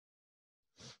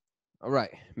All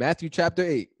right. Matthew chapter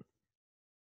 8.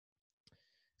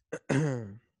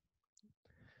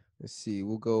 Let's see.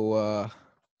 We'll go a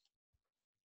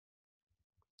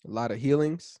lot of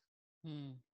healings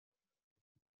Hmm.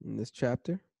 in this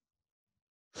chapter.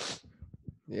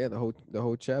 Yeah, the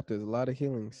whole chapter is a lot of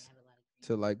healings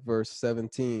to like verse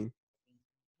 17.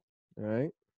 All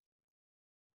right.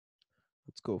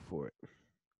 Let's go for it.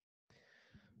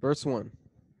 Verse 1.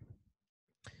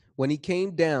 When he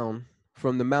came down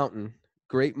from the mountain,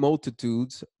 great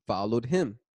multitudes followed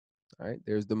him. All right.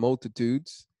 There's the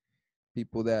multitudes,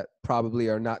 people that probably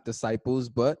are not disciples,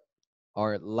 but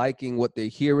are liking what they're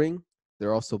hearing.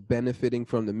 They're also benefiting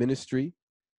from the ministry,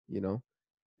 you know,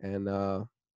 and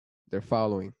they're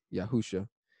following Yahusha.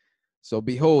 So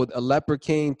behold, a leper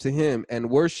came to him and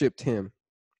worshiped him,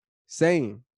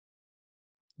 saying,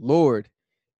 Lord,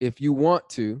 if you want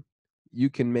to, you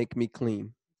can make me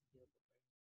clean.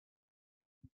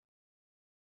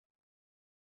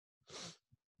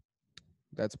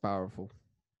 That's powerful.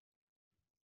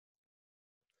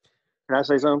 Can I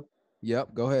say something?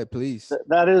 Yep, go ahead, please.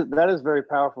 That is very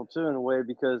powerful too in a way,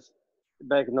 because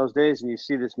back in those days, and you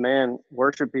see this man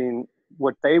worshiping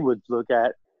what they would look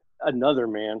at another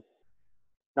man,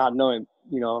 not knowing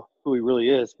who he really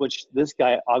is, which this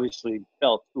guy obviously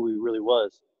felt who he really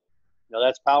was.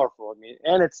 That's powerful. I mean,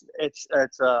 and it's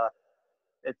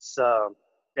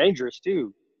dangerous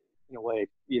too in a way.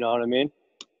 You know what I mean?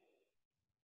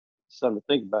 Something to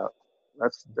think about.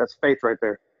 That's faith right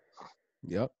there.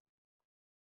 Yep.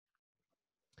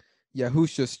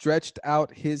 Yahusha stretched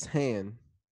out his hand.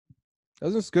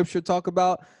 Doesn't scripture talk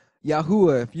about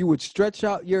Yahuwah, if you would stretch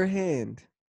out your hand,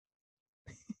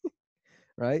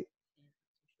 right?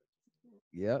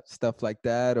 Yeah, stuff like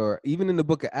that. Or even in the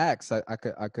book of Acts, I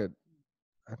could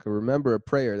remember a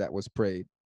prayer that was prayed.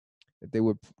 That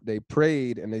they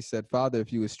prayed and they said, Father,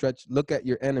 if you would look at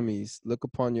your enemies, look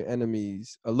upon your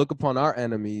enemies, look upon our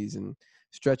enemies and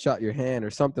stretch out your hand,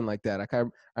 or something like that.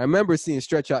 I remember seeing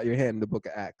stretch out your hand in the book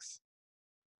of Acts.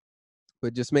 But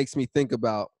it just makes me think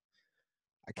about,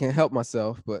 I can't help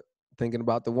myself, but thinking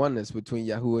about the oneness between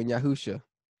Yahuwah and Yahusha,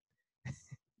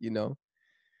 you know?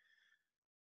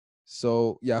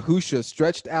 So Yahusha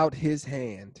stretched out his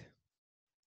hand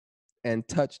and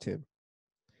touched him,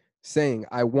 saying,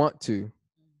 I want to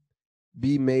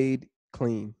be made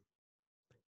clean.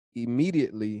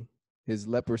 Immediately, his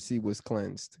leprosy was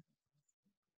cleansed.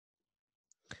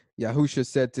 Yahusha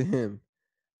said to him,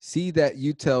 see that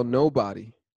you tell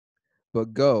nobody,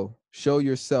 but go, show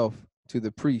yourself to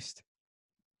the priest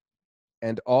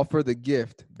and offer the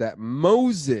gift that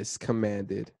Moses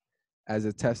commanded as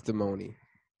a testimony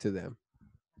to them.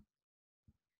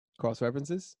 Cross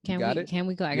references? You got it? Can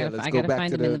we go? Yeah, I gotta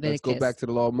find them in let's go back Leviticus. to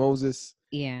the law of Moses.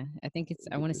 Yeah, I think it's.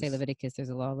 I want to say Leviticus Leviticus. There's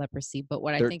a law of leprosy, but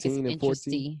what I think is 13 and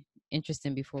 14.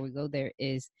 interesting before we go there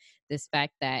is this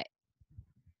fact that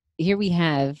here we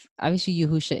have obviously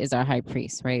Yahusha is our high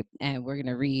priest, right? And we're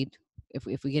gonna read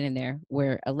if we get in there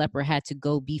where a leper had to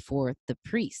go before the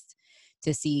priest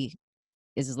to see,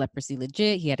 is his leprosy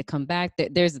legit? He had to come back.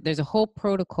 There's a whole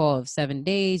protocol of 7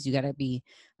 days. You got to be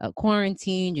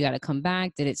quarantined. You got to come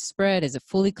back. Did it spread? Is it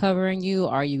fully covering you?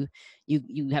 Are you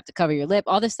have to cover your lip?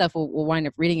 All this stuff we'll wind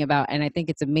up reading about. And I think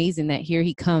it's amazing that here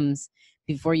he comes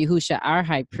before Yahusha, our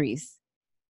high priest,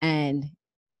 and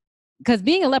because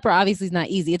being a leper obviously is not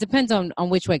easy. It depends on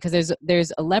which way. Because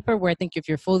there's a leper where I think if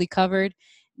you're fully covered,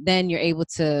 then you're able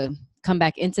to come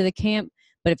back into the camp.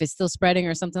 But if it's still spreading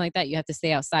or something like that, you have to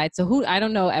stay outside. So I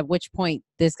don't know at which point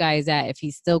this guy is at. If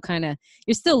he's still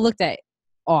you're still looked at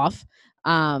off.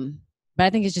 But I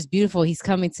think it's just beautiful. He's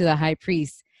coming to the high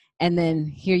priest, and then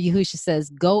here Yahusha says,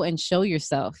 "Go and show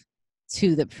yourself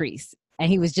to the priest."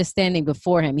 And he was just standing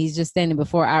before him. He's just standing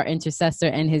before our intercessor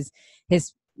and his.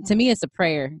 To me, it's a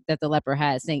prayer that the leper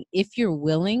has, saying, "If you're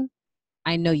willing,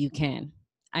 I know you can.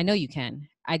 I know you can.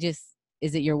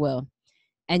 Is it your will?"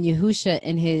 And Yahusha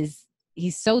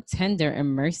he's so tender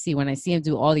and mercy when I see him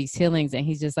do all these healings, and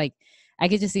he's just like, I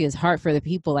could just see his heart for the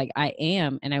people. Like, I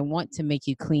am, and I want to make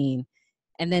you clean,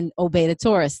 and then obey the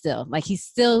Torah still. Like, he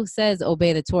still says,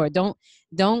 obey the Torah. Don't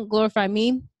glorify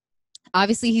me.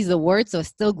 Obviously, he's the word, so it's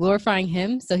still glorifying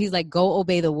him. So he's like, go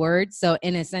obey the word. So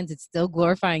in a sense, it's still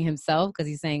glorifying himself because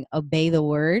he's saying, obey the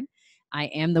word. I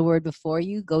am the word before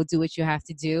you. Go do what you have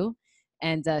to do.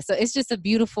 And so it's just a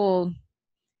beautiful,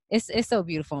 it's so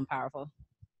beautiful and powerful.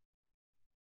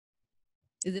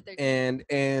 Is it 13?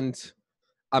 And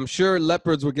I'm sure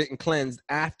lepers were getting cleansed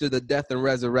after the death and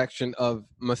resurrection of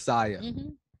Messiah. Mm-hmm.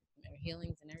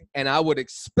 Healings and everything. And I would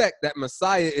expect that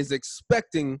Messiah is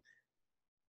expecting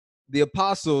the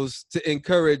apostles to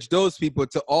encourage those people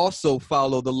to also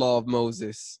follow the law of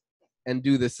Moses and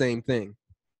do the same thing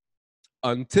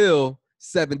until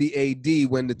 70 AD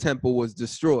when the temple was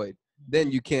destroyed.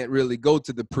 Then you can't really go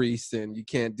to the priests and you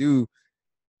can't do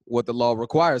what the law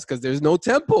requires because there's no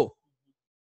temple.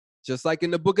 Just like in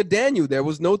the book of Daniel, there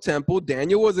was no temple.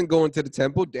 Daniel wasn't going to the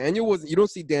temple. You don't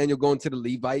see Daniel going to the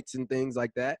Levites and things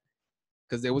like that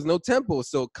because there was no temple.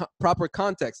 So proper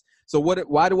context. So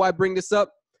why do I bring this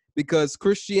up? Because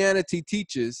Christianity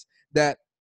teaches that,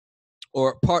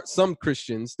 or some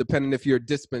Christians, depending if you're a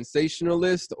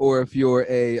dispensationalist or if you're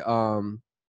a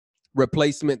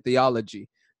replacement theology,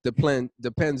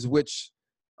 depends which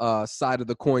side of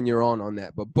the coin you're on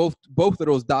that. But both of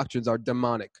those doctrines are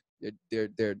demonic.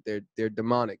 They're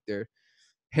demonic. They're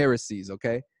heresies.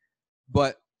 Okay,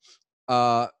 but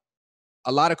a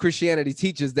lot of Christianity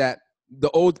teaches that the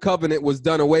old covenant was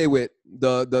done away with.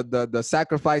 The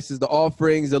sacrifices, the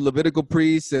offerings, the Levitical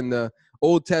priests, and the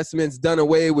Old Testament's done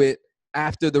away with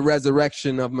after the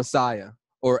resurrection of Messiah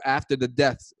or after the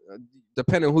death,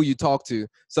 depending on who you talk to.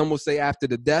 Some will say after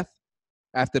the death,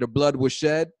 after the blood was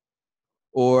shed,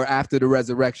 or after the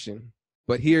resurrection.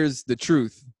 But here's the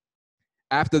truth.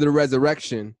 After the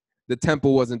resurrection, the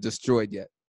temple wasn't destroyed yet.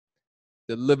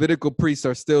 The Levitical priests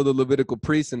are still the Levitical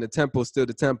priests, and the temple is still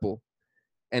the temple.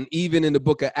 And even in the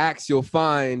book of Acts, you'll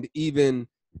find even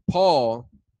Paul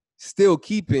still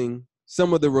keeping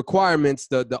some of the requirements,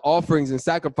 the offerings and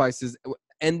sacrifices,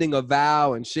 ending a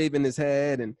vow and shaving his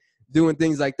head and doing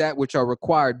things like that, which are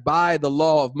required by the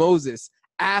law of Moses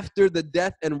after the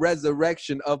death and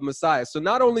resurrection of Messiah. So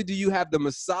not only do you have the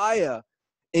Messiah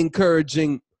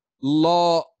encouraging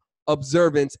law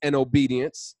observance and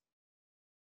obedience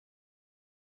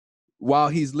while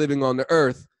he's living on the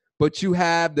earth, but you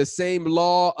have the same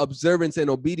law observance and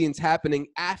obedience happening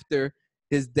after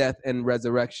his death and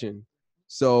resurrection.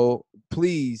 So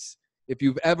please, if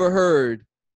you've ever heard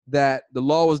that the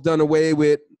law was done away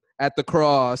with at the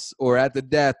cross or at the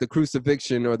death, the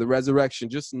crucifixion or the resurrection,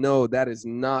 just know that is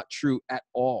not true at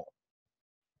all.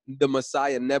 The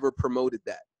Messiah never promoted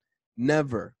that.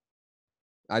 Never.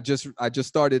 I just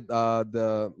started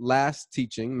the last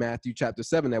teaching, Matthew chapter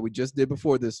 7, that we just did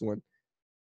before this one.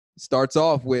 It starts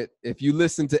off with, if you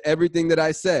listen to everything that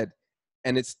I said,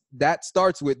 and that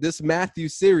starts with this Matthew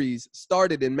series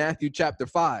started in Matthew chapter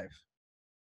 5.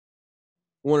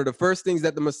 One of the first things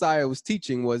that the Messiah was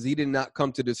teaching was he did not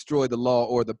come to destroy the law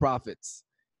or the prophets.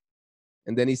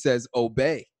 And then he says,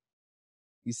 obey.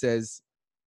 He says,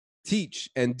 teach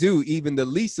and do even the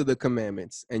least of the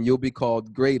commandments, and you'll be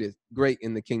called great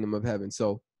in the kingdom of heaven.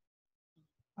 So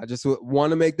I just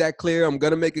want to make that clear. I'm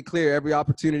going to make it clear every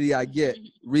opportunity I get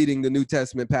reading the New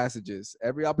Testament passages.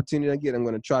 Every opportunity I get, I'm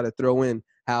going to try to throw in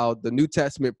how the New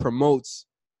Testament promotes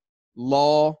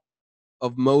law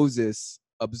of Moses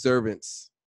observance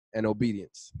and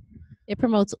obedience. It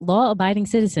promotes law-abiding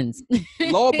citizens.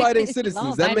 Law-abiding citizens.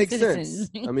 Law-abiding that makes citizens.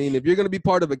 sense. I mean, if you're going to be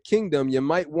part of a kingdom, you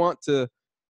might want to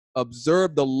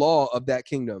observe the law of that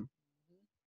kingdom.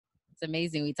 It's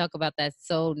amazing. We talk about that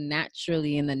so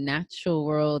naturally in the natural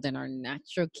world and our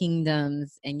natural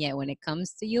kingdoms. And yet when it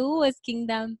comes to Yahuwah's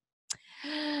kingdom,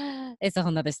 it's a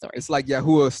whole nother story. It's like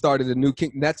Yahuwah started a new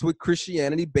kingdom. That's what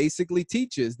Christianity basically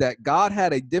teaches, that God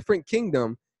had a different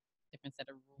kingdom Different set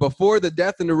of rules. before the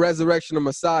death and the resurrection of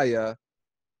Messiah.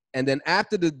 And then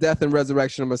after the death and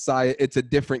resurrection of Messiah, it's a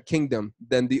different kingdom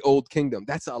than the old kingdom.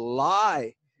 That's a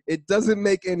lie. It doesn't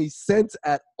make any sense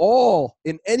at all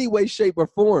in any way, shape, or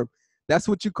form. That's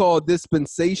what you call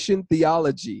dispensation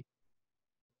theology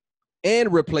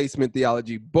and replacement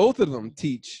theology. Both of them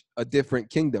teach a different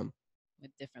kingdom.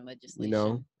 With different legislation. You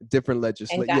know, different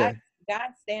legislation. And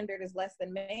God's standard is less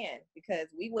than man, because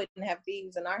we wouldn't have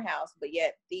thieves in our house, but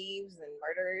yet thieves and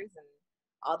murderers and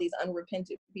all these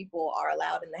unrepentant people are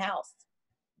allowed in the house.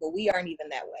 But we aren't even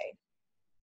that way.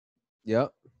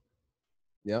 Yep.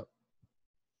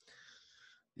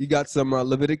 You got some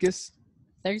Leviticus?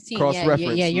 13.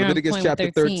 Cross-reference. Yeah, you're Leviticus on point chapter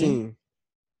with 13.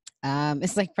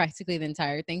 It's like practically the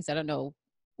entire thing, so I don't know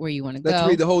where you want to go. Let's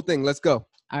read the whole thing. Let's go.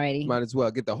 Alrighty. Might as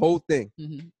well get the whole thing.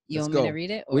 Mm-hmm. You Let's want go. me to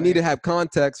read it? We need to have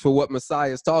context for what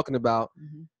Messiah is talking about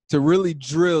to really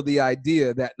drill the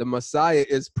idea that the Messiah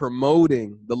is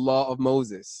promoting the law of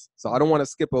Moses. So I don't want to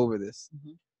skip over this.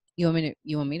 You want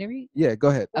me to read? Yeah, go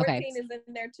ahead. 14 Okay. is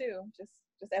in there too. Just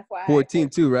FYI. 14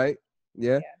 too, right?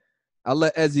 Yeah. I'll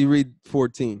let Ezzy read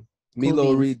 14. Milo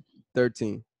beans. read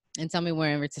 13. And tell me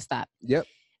wherever to stop. Yep.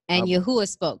 And Yahuwah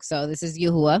spoke. So this is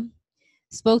Yahuwah.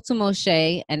 Spoke to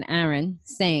Moshe and Aaron,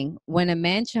 saying, when a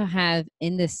man shall have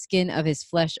in the skin of his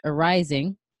flesh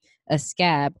arising a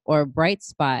scab or a bright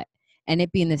spot, and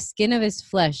it be in the skin of his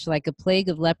flesh like a plague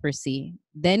of leprosy,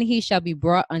 then he shall be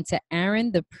brought unto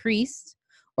Aaron the priest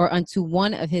or unto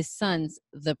one of his sons,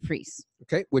 the priest.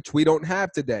 Okay, which we don't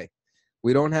have today.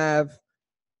 We don't have.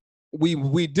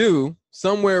 We do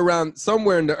somewhere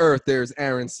in the earth. There's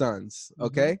Aaron's sons.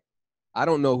 Okay, I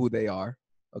don't know who they are.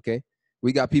 Okay,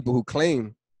 we got people who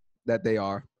claim that they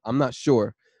are. I'm not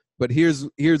sure, but here's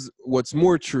what's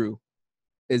more true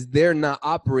is they're not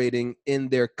operating in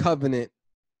their covenant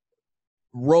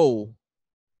role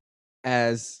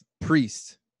as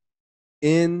priests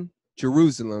in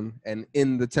Jerusalem and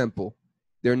in the temple.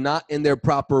 They're not in their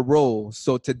proper role.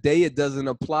 So today it doesn't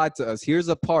apply to us. Here's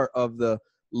a part of the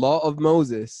law of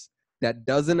Moses that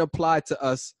doesn't apply to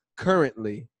us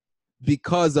currently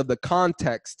because of the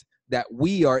context that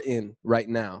we are in right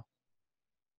now.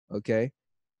 Okay?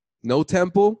 No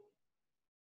temple,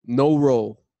 no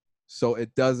role. So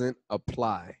it doesn't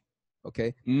apply.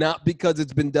 Okay? Not because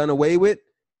it's been done away with,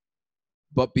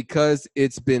 but because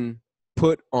it's been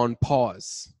put on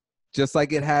pause, just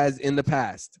like it has in the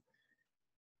past.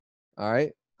 All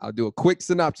right, I'll do a quick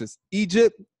synopsis.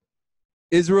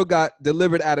 Israel got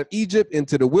delivered out of Egypt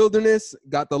into the wilderness,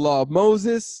 got the law of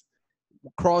Moses,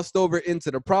 crossed over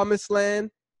into the promised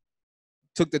land,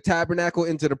 took the tabernacle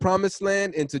into the promised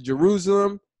land, into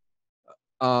Jerusalem.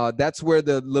 That's where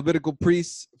the Levitical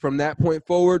priests from that point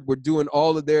forward were doing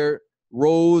all of their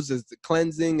roles as the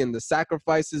cleansing and the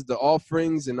sacrifices, the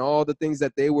offerings, and all the things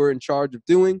that they were in charge of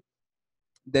doing.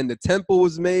 Then the temple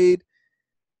was made.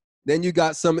 Then you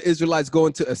got some Israelites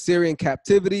going to Assyrian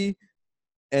captivity.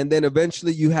 And then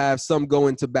eventually you have some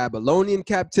going to Babylonian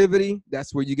captivity.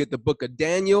 That's where you get the book of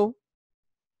Daniel.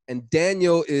 And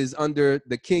Daniel is under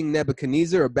the king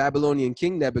Nebuchadnezzar, a Babylonian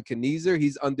king Nebuchadnezzar.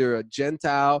 He's under a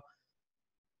Gentile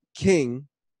king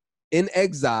in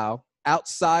exile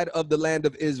outside of the land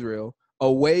of Israel,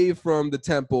 away from the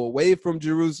temple, away from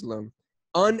Jerusalem,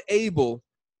 unable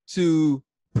to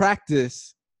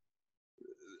practice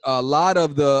a lot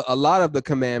of the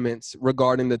commandments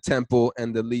regarding the temple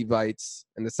and the Levites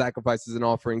and the sacrifices and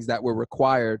offerings that were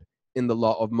required in the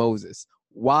law of Moses.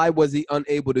 Why was he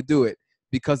unable to do it?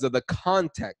 Because of the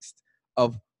context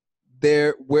of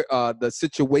the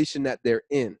situation that they're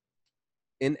in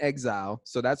exile.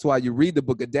 So that's why you read the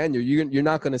book of Daniel, you're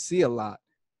not going to see a lot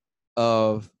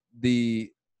of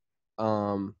the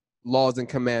laws and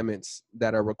commandments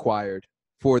that are required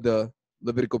for the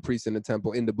Levitical priests in the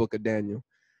temple in the book of Daniel.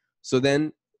 So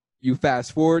then you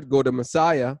fast forward, go to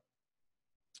Messiah.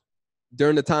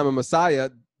 During the time of Messiah,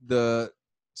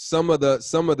 some of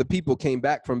the people came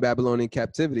back from Babylonian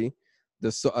captivity,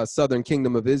 the southern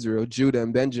kingdom of Israel, Judah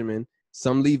and Benjamin,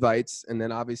 some Levites, and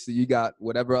then obviously you got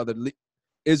whatever other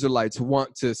Israelites who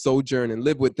want to sojourn and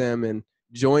live with them and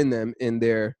join them in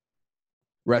their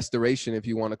restoration, if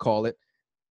you want to call it.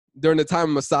 During the time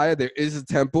of Messiah, there is a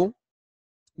temple.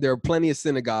 There are plenty of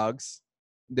synagogues.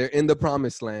 They're in the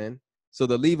promised land. So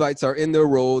the Levites are in their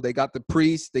role. They got the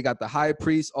priests, they got the high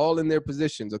priests, all in their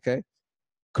positions, okay?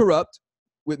 Corrupt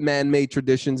with man-made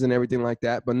traditions and everything like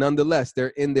that. But nonetheless, they're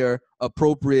in their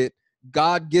appropriate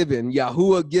God-given,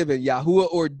 Yahuwah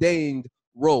ordained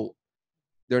role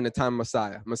during the time of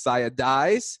Messiah. Messiah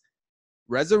dies,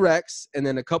 resurrects, and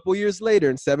then a couple years later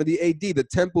in 70 AD, the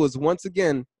temple is once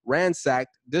again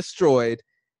ransacked, destroyed,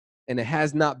 and it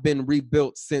has not been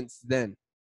rebuilt since then.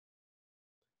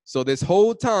 So this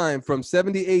whole time from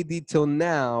 70 AD till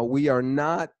now, we are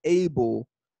not able.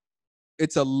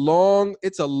 It's a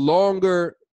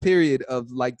longer period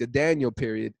of like the Daniel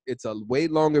period. It's a way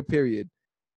longer period,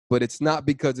 but it's not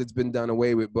because it's been done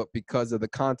away with, but because of the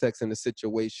context and the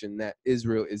situation that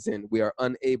Israel is in. We are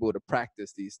unable to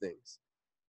practice these things.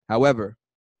 However,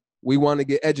 we want to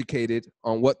get educated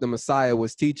on what the Messiah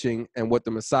was teaching and what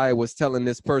the Messiah was telling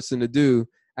this person to do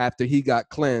after he got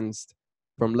cleansed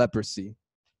from leprosy.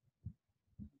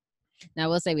 Now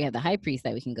we'll say we have the high priest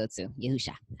that we can go to,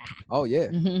 Yahusha. Oh, yeah.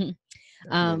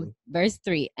 Verse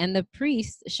 3, and the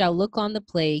priest shall look on the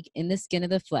plague in the skin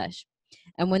of the flesh.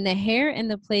 And when the hair in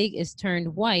the plague is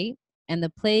turned white, and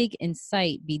the plague in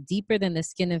sight be deeper than the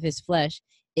skin of his flesh,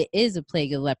 it is a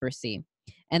plague of leprosy.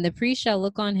 And the priest shall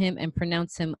look on him and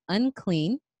pronounce him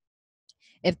unclean.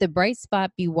 If the bright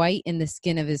spot be white in the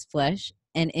skin of his flesh,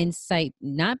 and in sight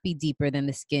not be deeper than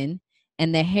the skin,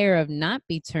 and the hair of not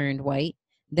be turned white,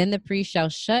 then the priest shall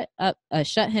shut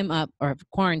him up or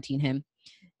quarantine him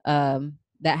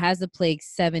that has the plague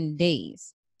 7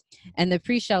 days. And the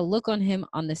priest shall look on him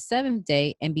on the 7th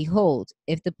day, and behold,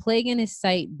 if the plague in his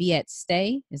sight be at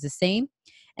stay, is the same,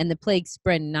 and the plague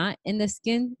spread not in the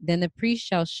skin, then the priest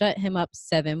shall shut him up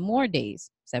 7 more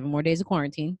days. 7 more days of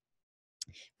quarantine.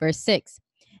 Verse 6,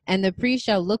 and the priest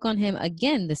shall look on him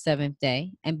again the 7th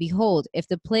day, and behold, if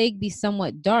the plague be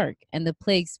somewhat dark, and the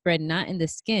plague spread not in the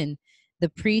skin, the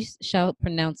priest shall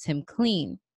pronounce him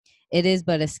clean. It is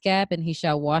but a scab, and he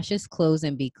shall wash his clothes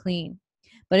and be clean.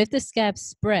 But if the scab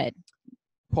spread,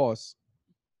 Pause.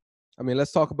 I mean,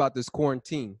 let's talk about this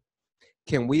quarantine.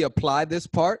 Can we apply this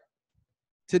part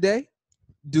today?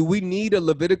 Do we need a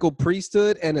Levitical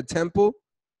priesthood and a temple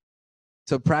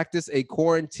to practice a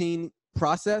quarantine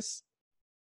process?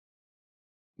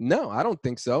 No, I don't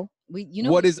think so.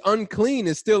 What is unclean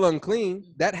is still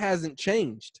unclean. That hasn't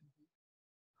changed.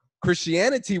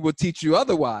 Christianity will teach you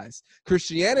otherwise.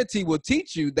 Christianity will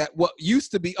teach you that what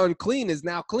used to be unclean is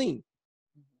now clean.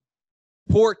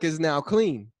 Pork is now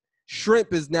clean.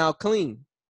 Shrimp is now clean.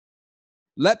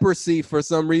 Leprosy, for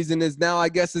some reason, is now, I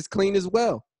guess, is clean as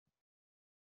well.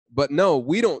 But no,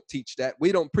 we don't teach that.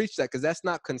 We don't preach that because that's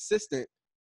not consistent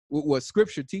with what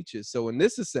Scripture teaches. So in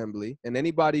this assembly, and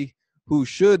anybody who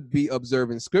should be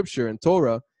observing Scripture and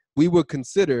Torah, we would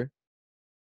consider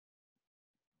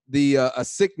the a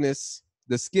sickness,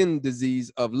 the skin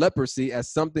disease of leprosy, as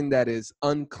something that is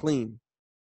unclean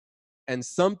and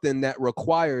something that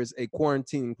requires a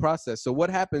quarantining process. So what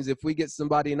happens if we get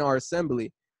somebody in our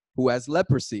assembly who has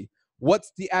leprosy?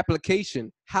 What's the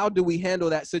application? How do we handle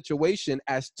that situation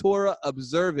as a Torah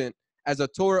observant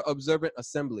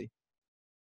assembly?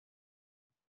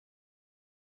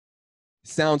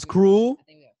 Sounds cruel.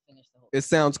 It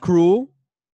sounds cruel.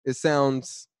 It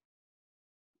sounds,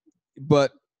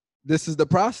 but this is the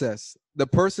process. The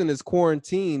person is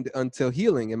quarantined until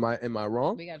healing. Am I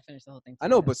wrong? We gotta finish the whole thing. I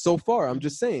know, but so far, I'm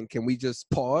just saying, can we just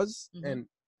pause and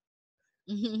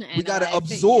we got to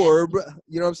absorb,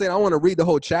 you know what I'm saying? I want to read the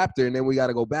whole chapter and then we got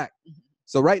to go back.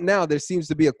 So right now there seems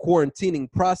to be a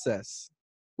quarantining process,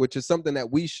 which is something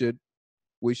that we should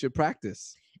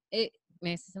practice.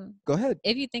 Go ahead.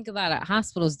 If you think about it,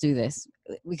 hospitals do this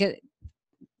because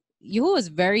Yahuwah is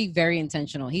very, very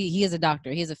intentional. He is a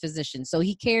doctor. He is a physician. So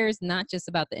he cares not just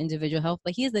about the individual health,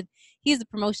 but he is the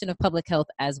promotion of public health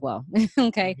as well.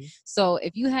 Okay. Mm-hmm. So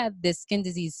if you have this skin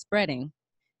disease spreading,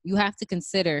 you have to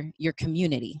consider your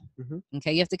community. Mm-hmm.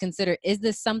 Okay. You have to consider, is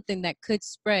this something that could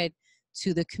spread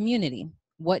to the community?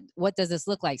 What does this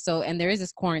look like? So, and there is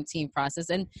this quarantine process,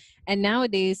 and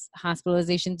nowadays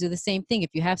hospitalizations do the same thing.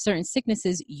 If you have certain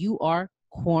sicknesses, you are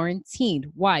quarantined.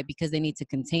 Why? Because they need to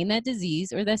contain that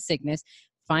disease or that sickness,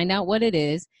 find out what it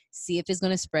is, see if it's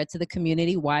going to spread to the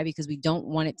community. Why? Because we don't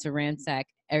want it to ransack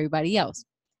everybody else.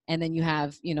 And then you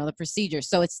have, the procedure.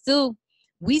 So it's still,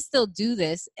 we still do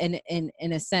this in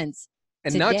a sense.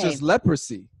 And today. Not just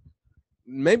leprosy.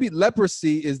 Maybe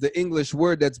leprosy is the English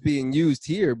word that's being used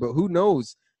here, but who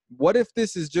knows? What if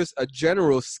this is just a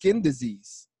general skin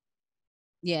disease?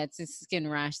 Yeah, it's a skin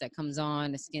rash that comes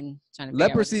on the skin.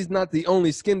 Leprosy is not the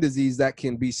only skin disease that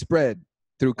can be spread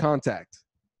through contact.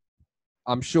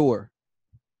 I'm sure.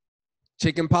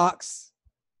 Chicken pox.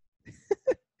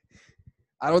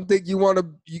 I don't think you want to.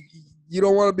 You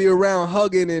don't want to be around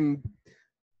hugging and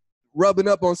rubbing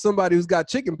up on somebody who's got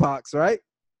chicken pox, right?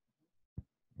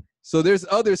 So there's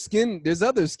other skin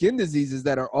diseases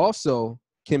that are also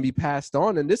can be passed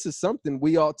on, and this is something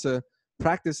we ought to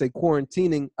practice a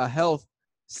health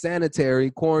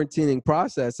sanitary quarantining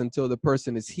process until the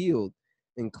person is healed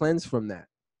and cleansed from that.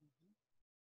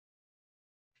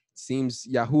 Seems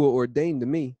Yahuwah ordained to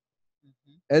me.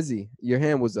 Mm-hmm. Ezzy, your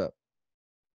hand was up.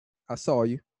 I saw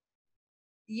you.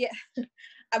 Yeah,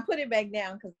 I put it back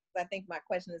down because I think my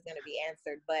question is going to be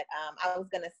answered. But I was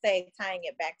going to say, tying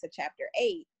it back to chapter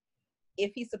 8,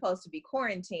 if he's supposed to be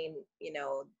quarantined,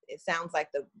 it sounds like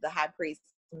the high priest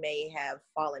may have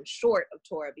fallen short of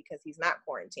Torah because he's not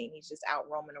quarantined. He's just out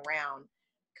roaming around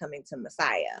coming to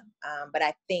Messiah. But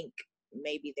I think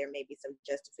maybe there may be some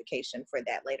justification for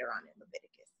that later on in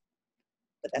Leviticus.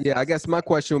 Yeah, I guess my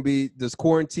question would be, does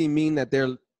quarantine mean that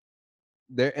they're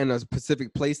in a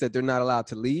specific place that they're not allowed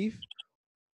to leave?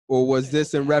 Or was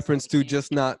this in reference to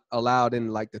just not allowed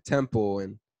in like the temple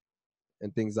and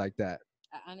things like that?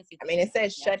 Honestly, I mean, it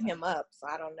says shut him up, so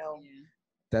I don't know. Yeah.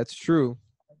 That's true.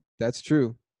 That's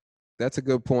true. That's a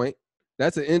good point.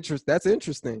 That's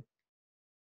interesting.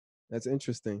 That's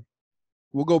interesting.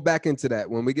 We'll go back into that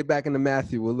when we get back into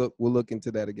Matthew. We'll look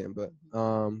into that again. But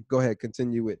go ahead,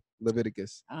 continue with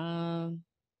Leviticus. I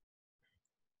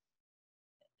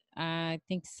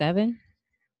think 7.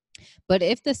 But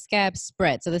if the scab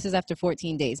spread, so this is after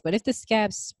 14 days. But if the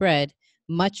scab spread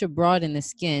much abroad in the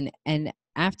skin, and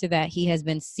after that he has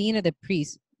been seen of the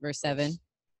priest, verse 7.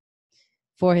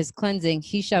 For his cleansing,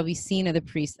 he shall be seen of the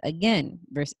priest again.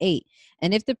 Verse 8.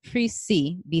 And if the priest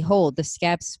see, behold, the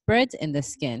scab spreads in the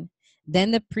skin,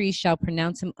 then the priest shall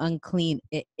pronounce him unclean.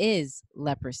 It is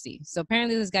leprosy. So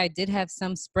apparently this guy did have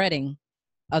some spreading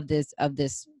of the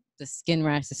skin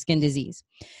rash, the skin disease.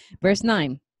 Verse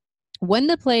 9. When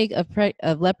the plague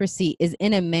of leprosy is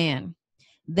in a man,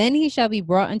 then he shall be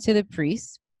brought unto the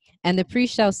priest, and the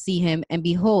priest shall see him, and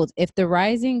behold, if the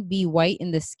rising be white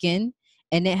in the skin,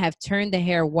 and it have turned the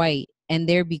hair white, and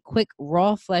there be quick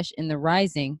raw flesh in the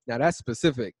rising. Now that's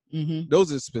specific. Mm-hmm.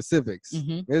 Those are specifics.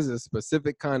 Mm-hmm. There's a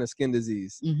specific kind of skin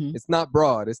disease. Mm-hmm. It's not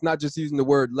broad. It's not just using the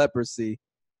word leprosy.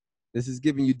 This is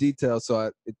giving you details,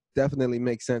 so it definitely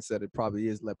makes sense that it probably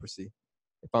is leprosy.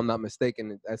 If I'm not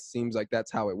mistaken, that seems like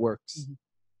that's how it works. Mm-hmm.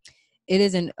 It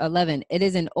is an 11. It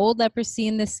is an old leprosy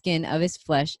in the skin of his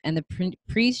flesh, and the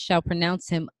priest shall pronounce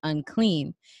him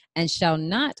unclean, and shall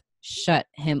not shut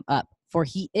him up, for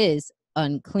he is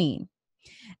unclean.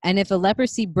 And if a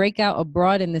leprosy break out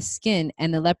abroad in the skin,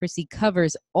 and the leprosy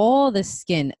covers all the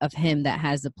skin of him that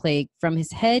has the plague, from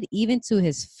his head even to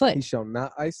his foot. He shall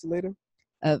not isolate him?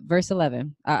 Verse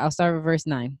 11. I'll start with verse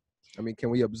 9. I mean, can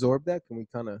we absorb that? Can we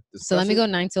kind of discuss So let me it? go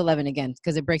 9 to 11 again,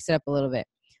 because it breaks it up a little bit.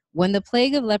 When the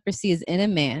plague of leprosy is in a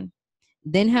man,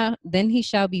 then he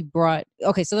shall be brought.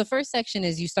 Okay, so the first section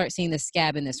is you start seeing the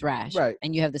scab and this rash. Right.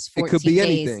 And you have this 14 It could be days.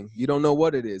 anything. You don't know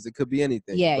what it is. It could be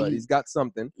anything. Yeah, but he's got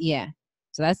something. Yeah.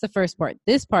 So that's the first part.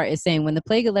 This part is saying when the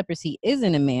plague of leprosy is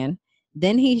in a man,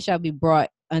 then he shall be brought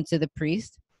unto the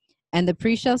priest, and the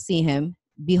priest shall see him.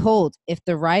 Behold, if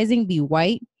the rising be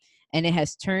white, and it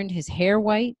has turned his hair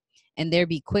white, and there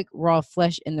be quick raw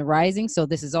flesh in the rising. So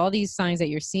this is all these signs that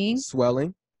you're seeing.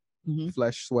 Swelling,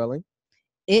 flesh swelling.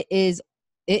 It is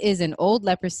an old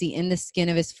leprosy in the skin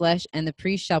of his flesh, and the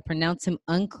priest shall pronounce him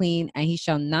unclean, and he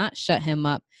shall not shut him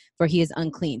up, for he is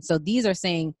unclean. So these are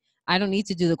saying, I don't need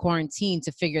to do the quarantine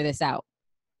to figure this out.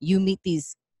 You meet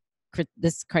this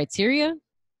criteria,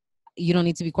 you don't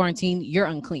need to be quarantined. You're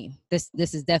unclean. This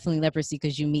is definitely leprosy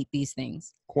because you meet these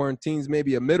things. Quarantine's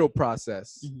maybe a middle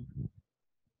process. Mm-hmm.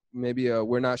 Maybe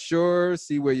we're not sure,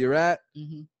 see where you're at.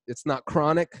 Mm-hmm. It's not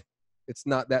chronic. It's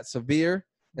not that severe.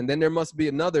 And then there must be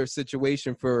another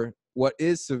situation for what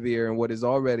is severe and what is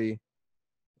already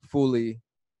fully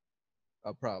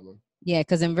a problem. Yeah,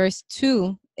 because in verse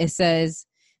 2, it says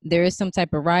there is some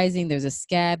type of rising, there's a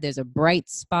scab, there's a bright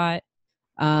spot.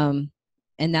 And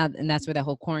that's where that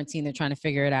whole quarantine, they're trying to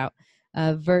figure it out.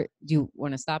 Do you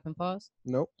want to stop and pause?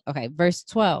 Nope. Okay, verse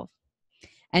 12.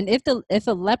 And if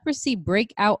a leprosy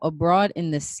break out abroad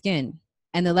in the skin,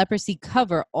 and the leprosy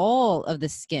cover all of the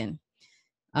skin,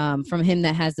 from him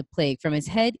that has the plague, from his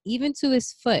head even to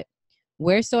his foot,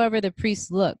 wheresoever the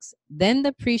priest looks, then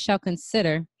the priest shall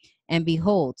consider, and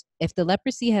behold, if the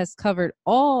leprosy has covered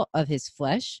all of his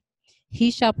flesh,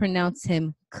 he shall pronounce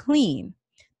him clean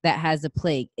that has the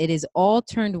plague. It is all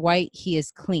turned white, he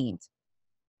is cleaned.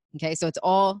 Okay, so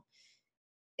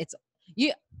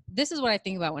this is what I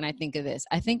think about when I think of this.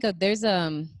 I think of there's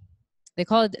they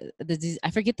call it the disease.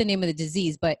 I forget the name of the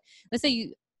disease, but let's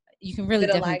say you can really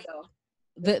vitiligo.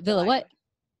 Villa what?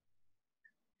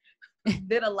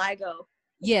 Vitiligo.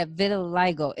 Yeah,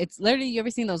 vitiligo. It's literally, you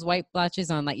ever seen those white blotches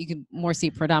on, like, you can more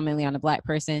see predominantly on a black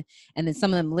person, and then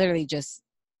some of them literally just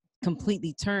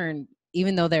completely turn,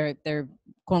 even though they're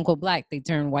quote unquote black, they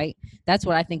turn white. That's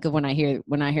what I think of when I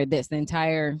hear this. The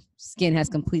entire skin has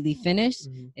completely finished.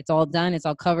 Mm-hmm. It's all done. It's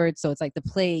all covered. So it's like the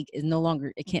plague is no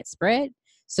longer, it can't spread.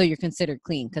 So you're considered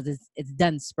clean because it's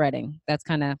done spreading. That's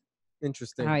kind of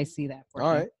interesting how I see that. All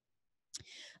right.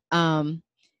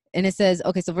 And it says,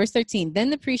 okay, so verse 13, then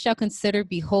the priest shall consider,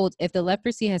 behold, if the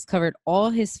leprosy has covered all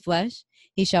his flesh,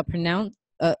 he shall pronounce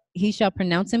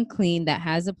him clean that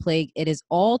has a plague. It is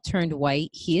all turned white.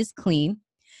 He is clean.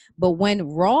 But when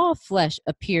raw flesh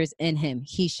appears in him,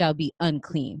 he shall be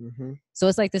unclean. Mm-hmm. So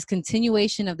it's like this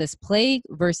continuation of this plague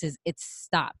versus it's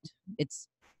stopped. It's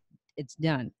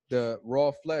done. The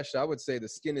raw flesh, I would say the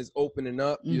skin is opening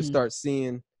up. Mm-hmm. You start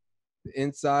seeing the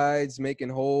insides making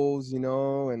holes,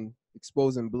 and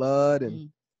exposing blood and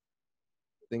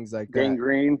things like that.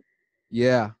 Gangrene.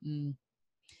 Yeah.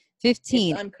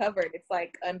 15. It's uncovered. It's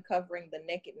like uncovering the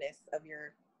nakedness of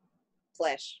your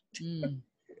flesh.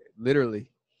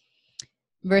 Literally.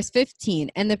 Verse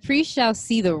 15. And the priest shall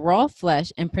see the raw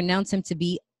flesh and pronounce him to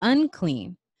be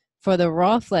unclean, for the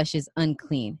raw flesh is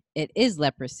unclean. It is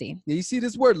leprosy. Yeah, you see,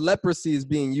 this word leprosy is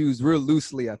being used real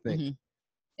loosely, I think. Mm-hmm.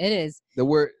 It is. The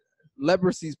word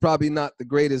leprosy is probably not the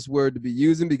greatest word to be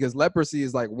using, because leprosy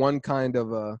is like one kind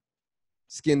of a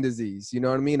skin disease. You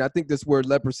know what I mean? I think this word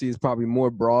leprosy is probably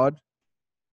more broad.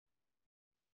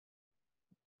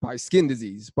 By skin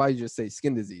disease, probably just say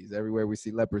skin disease everywhere we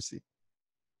see leprosy.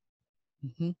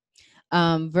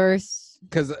 Mm-hmm. Verse,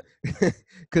 because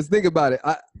think about it,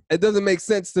 it doesn't make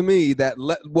sense to me that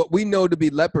what we know to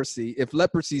be leprosy, if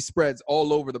leprosy spreads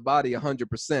all over the body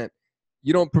 100%,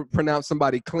 you don't pronounce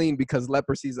somebody clean because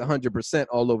leprosy is 100%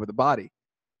 all over the body.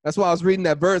 That's why I was reading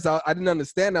that verse. I didn't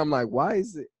understand. I'm like, why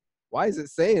is it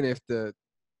saying if the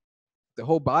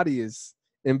whole body is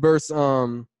in verse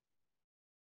 12?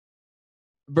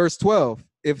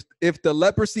 If the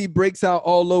leprosy breaks out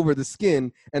all over the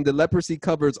skin, and the leprosy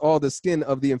covers all the skin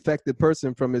of the infected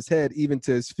person from his head even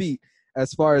to his feet,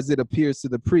 as far as it appears to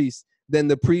the priest, then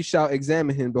the priest shall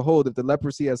examine him. Behold, if the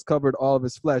leprosy has covered all of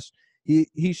his flesh,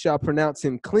 he shall pronounce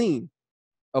him clean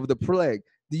of the plague.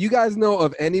 Do you guys know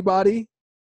of anybody?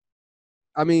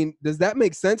 I mean, does that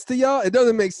make sense to y'all? It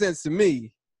doesn't make sense to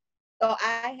me. So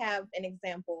I have an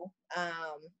example.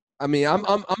 I mean,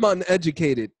 I'm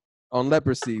uneducated on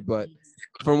leprosy, but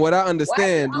from what I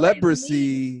understand,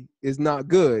 leprosy is not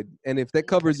good. And if that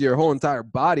covers your whole entire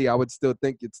body, I would still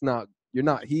think you're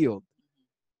not healed.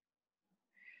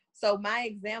 So my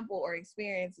example or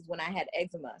experience is when I had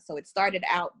eczema. So it started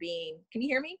out being, can you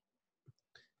hear me?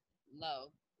 Low.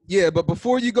 Yeah, but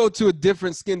before you go to a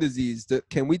different skin disease,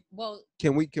 can we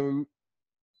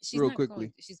she's real not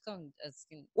quickly? She's calling a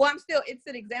skin. Well, it's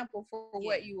an example for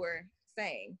what you were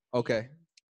saying. Okay.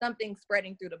 Something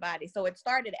spreading through the body. So it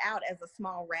started out as a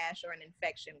small rash or an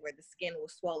infection where the skin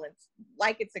was swollen,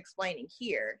 like it's explaining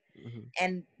here. Mm-hmm.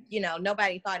 And,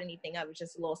 nobody thought anything of it,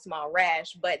 just a little small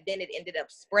rash, but then it ended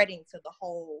up spreading to the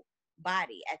whole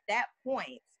body. At that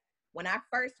point, when I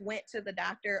first went to the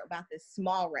doctor about this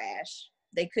small rash,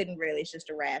 they couldn't really, it's just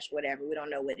a rash, whatever. We don't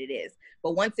know what it is.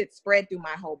 But once it spread through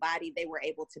my whole body, they were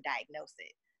able to diagnose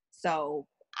it. So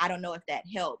I don't know if that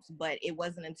helps, but it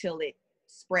wasn't until it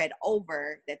spread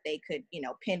over that they could,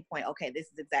 pinpoint, okay, this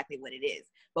is exactly what it is.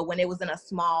 But when it was in a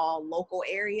small local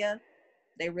area,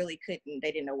 they really couldn't,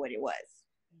 they didn't know what it was.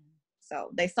 So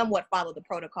they somewhat followed the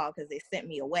protocol because they sent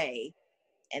me away.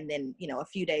 And then, a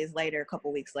few days later, a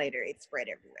couple weeks later, it spread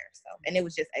everywhere. So, and it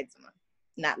was just eczema,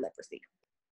 not leprosy.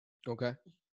 Okay.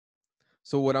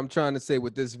 So what I'm trying to say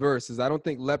with this verse is I don't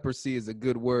think leprosy is a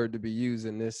good word to be used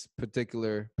in this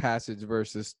particular passage,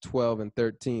 verses 12 and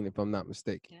 13, if I'm not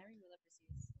mistaken. Can I read what leprosy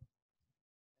is?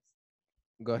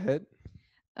 Go ahead.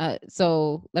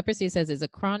 So leprosy says is a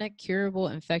chronic, curable,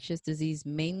 infectious disease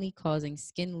mainly causing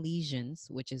skin lesions,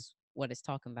 which is what it's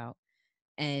talking about,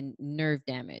 and nerve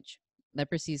damage.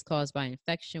 Leprosy is caused by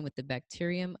infection with the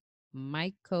bacterium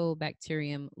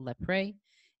Mycobacterium leprae.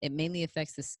 It mainly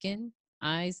affects the skin,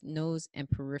 eyes, nose, and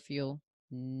peripheral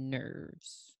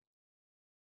nerves.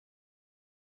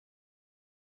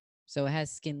 So it has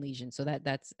skin lesions. So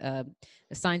that's the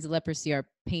signs of leprosy are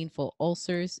painful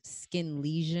ulcers, skin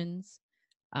lesions,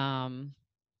 so on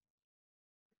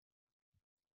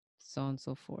and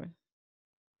so forth.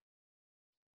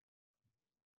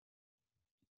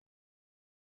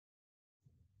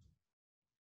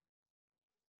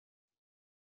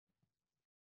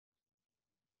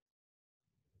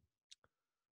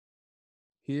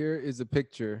 Here is a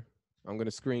picture. I'm going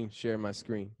to share my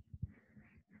screen.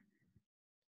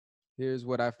 Here's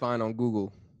what I find on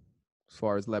Google as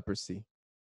far as leprosy.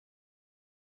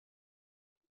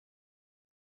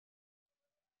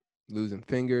 Losing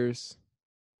fingers,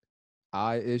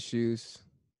 eye issues.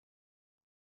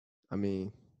 I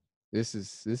mean, this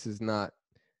is not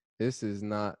a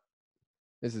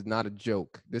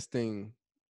joke. This thing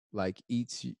like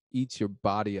eats your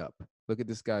body up. Look at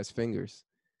this guy's fingers.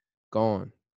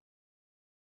 Gone.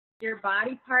 Your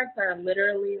body parts are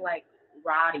literally like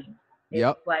rotting.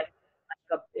 Yep. It's like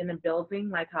in a building,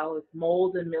 like how it's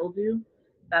mold and mildew.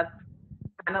 That's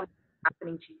kind of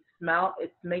happening to you.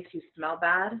 It makes you smell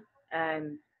bad,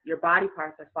 and your body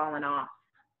parts are falling off.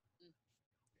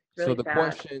 It's really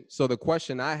sad. So the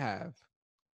question I have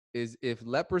is, if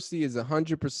leprosy is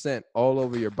 100% all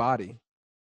over your body,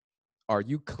 are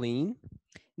you clean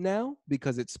now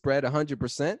because it spread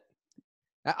 100%?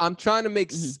 I'm trying to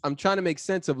make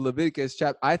sense of Leviticus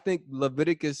chapter. I think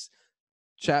Leviticus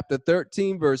chapter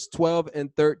 13, verse 12 and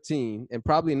 13, and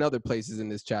probably in other places in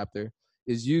this chapter,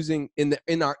 is using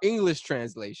in our English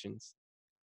translations.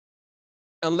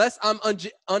 Unless I'm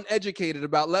uneducated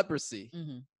about leprosy.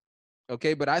 Mm-hmm.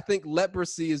 Okay, but I think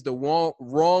leprosy is the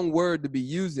wrong word to be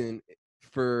using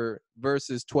for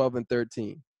verses 12 and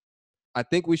 13. I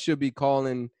think we should be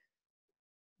calling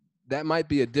that might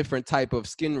be a different type of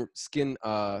skin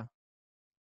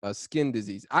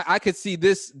disease. I could see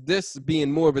this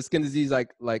being more of a skin disease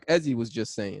like Ezzy was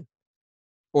just saying.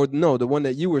 Or no, the one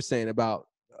that you were saying about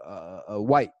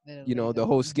white, the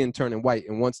whole skin turning white,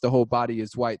 and once the whole body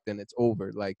is white, then it's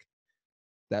over. Like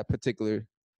that particular.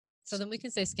 So then we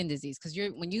can say skin disease because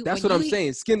That's what I'm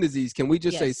saying. Skin disease. Can we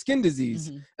just say skin disease?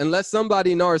 Mm-hmm. Unless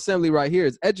somebody in our assembly right here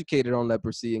is educated on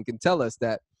leprosy and can tell us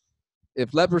that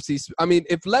if leprosy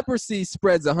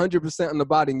spreads 100% on the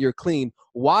body and you're clean,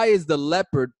 why is the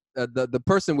leper the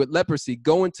person with leprosy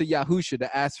going to Yahusha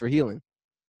to ask for healing?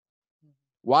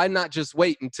 Why not just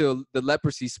wait until the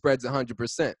leprosy spreads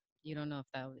 100%? You don't know if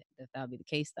that would be the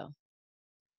case though.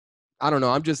 I don't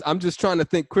know. I'm just trying to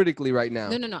think critically right now.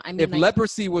 No. I mean, If like,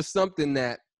 leprosy was something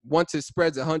that once it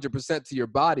spreads 100% to your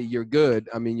body, you're good.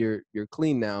 I mean, you're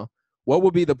clean now. What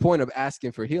would be the point of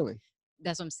asking for healing?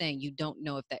 that's what I'm saying. You don't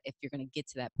know if you're going to get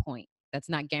to that point. That's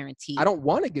not guaranteed. I don't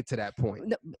want to get to that point.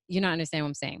 No, you're not understanding what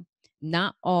I'm saying.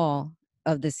 Not all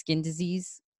of the skin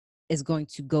disease is going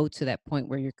to go to that point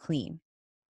where you're clean.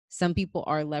 Some people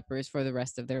are lepers for the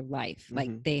rest of their life.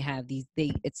 Like they have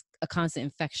it's a constant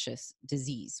infectious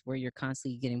disease where you're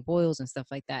constantly getting boils and stuff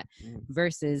like that.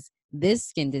 Versus this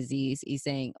skin disease, he's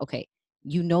saying, okay,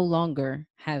 you no longer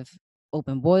have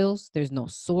open boils. There's no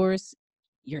sores.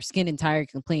 Your skin entirely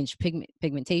complains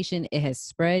pigmentation. It has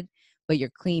spread, but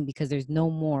you're clean because there's no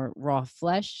more raw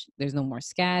flesh. There's no more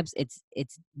scabs.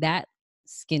 It's that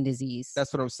skin disease.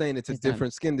 That's what I'm saying. It's a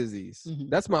different skin disease. Mhm.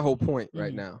 That's my whole point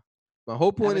right now. My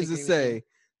whole point is to say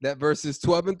that verses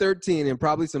 12 and 13, and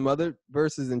probably some other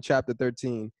verses in chapter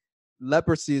 13,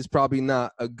 leprosy is probably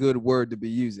not a good word to be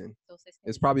using.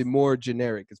 It's probably more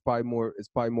generic. It's probably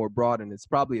more broad, and it's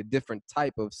probably a different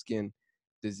type of skin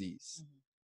disease.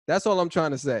 That's all I'm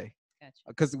trying to say.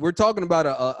 Because we're talking about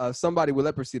a somebody with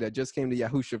leprosy that just came to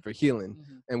Yahusha for healing,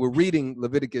 and we're reading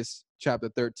Leviticus chapter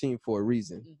 13 for a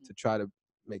reason, to try to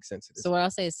make sense of this. So what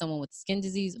I'll say is someone with skin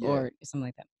disease or something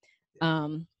like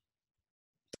that.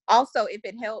 Also, if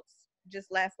it helps,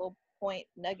 just last little point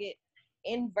nugget,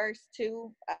 in verse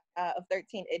 2 of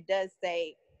 13, it does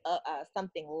say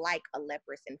something like a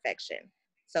leprous infection.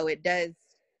 So it does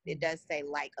say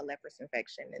like a leprous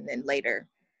infection, and then later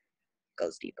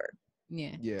goes deeper.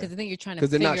 Yeah. Because I think you're trying to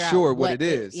because they're not sure what it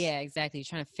is. Yeah, exactly. You're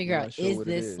trying to figure out, is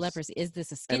this leprosy? Is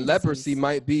this a skin and disease? leprosy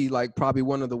might be like probably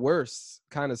one of the worst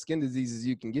kind of skin diseases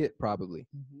you can get, probably.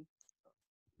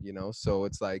 You know, so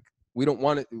it's like we don't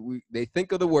want it. They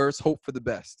think of the worst, hope for the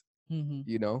best.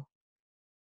 You know,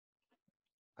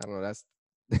 I don't know.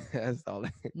 That's all.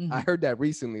 I heard that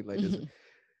recently. Like,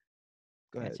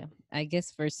 go ahead. I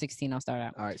guess verse 16. I'll start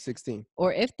out. All right, 16.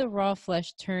 Or if the raw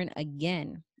flesh turn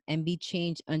again and be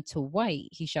changed unto white,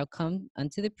 he shall come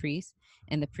unto the priest,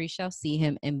 and the priest shall see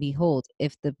him, and behold,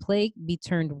 if the plague be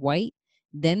turned white,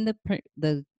 then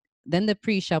the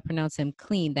priest shall pronounce him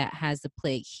clean that has the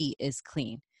plague. He is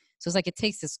clean. So it's like it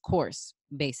takes this course,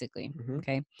 basically.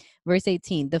 Okay. Verse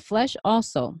 18, the flesh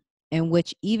also, in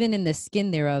which even in the skin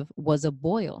thereof was a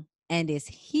boil, and is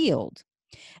healed.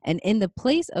 And in the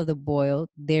place of the boil,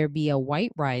 there be a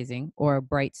white rising or a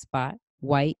bright spot,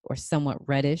 white or somewhat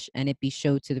reddish, and it be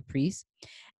showed to the priest.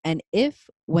 And if,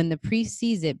 when the priest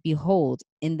sees it, behold,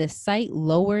 in the sight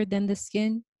lower than the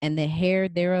skin, and the hair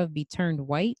thereof be turned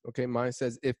white. Okay, mine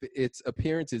says if its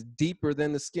appearance is deeper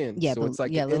than the skin. Yeah, so it's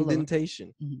like an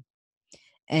indentation.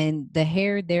 And the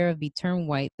hair thereof be turned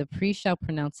white, the priest shall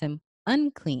pronounce him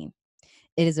unclean.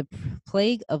 It is a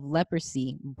plague of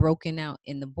leprosy broken out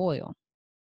in the boil.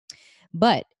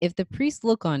 But if the priest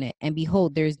look on it, and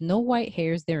behold, there is no white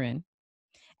hairs therein,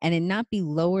 and it not be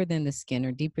lower than the skin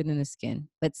or deeper than the skin,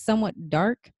 but somewhat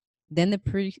dark, then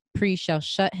the priest shall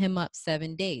shut him up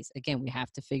 7 days. Again, we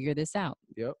have to figure this out.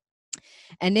 Yep.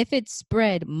 And if it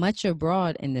spread much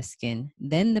abroad in the skin,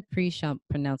 then the priest shall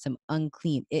pronounce him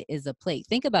unclean. It is a plague.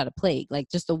 Think about a plague, like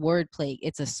just a word plague.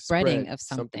 It's a spreading of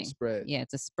something. Spread. Yeah,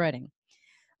 it's a spreading.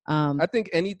 I think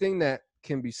anything that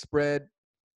can be spread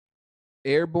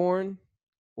airborne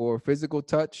or physical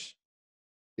touch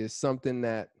is something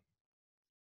that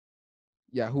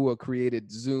Yahuwah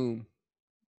created Zoom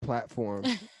platform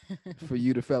for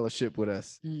you to fellowship with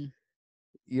us. You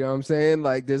know what I'm saying?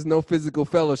 Like, there's no physical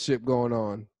fellowship going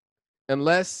on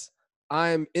unless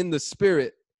I'm in the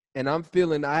spirit and I'm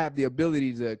feeling I have the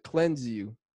ability to cleanse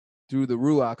you through the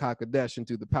Ruach HaKodesh and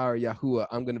through the power of Yahuwah.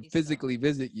 I'm going to physically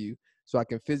visit you so I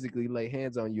can physically lay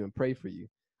hands on you and pray for you.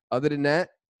 Other than that,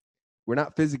 we're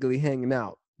not physically hanging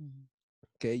out.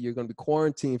 Okay, you're going to be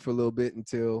quarantined for a little bit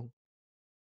until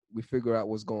we figure out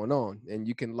what's going on. And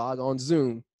you can log on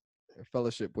Zoom and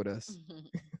fellowship with us.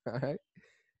 All right.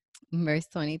 Verse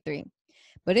 23.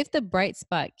 But if the bright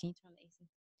spot, can you turn the AC?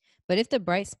 But if the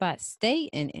bright spot stay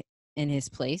in his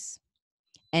place,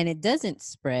 and it doesn't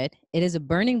spread, it is a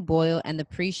burning boil, and the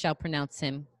priest shall pronounce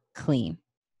him clean.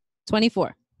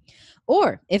 24.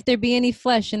 Or if there be any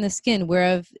flesh in the skin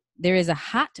whereof there is a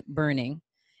hot burning,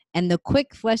 and the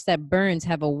quick flesh that burns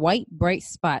have a white bright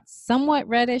spot, somewhat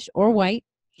reddish or white,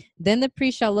 then the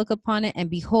priest shall look upon it, and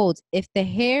behold, if the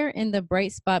hair in the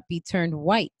bright spot be turned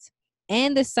white,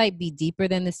 and the sight be deeper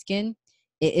than the skin,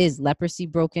 it is leprosy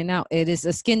broken out. It is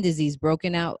a skin disease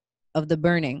broken out of the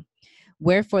burning.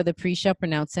 Wherefore the priest shall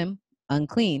pronounce him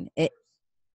unclean. It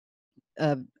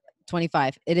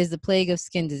 25. It is the plague of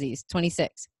skin disease.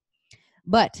 26.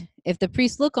 But if the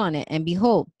priest look on it and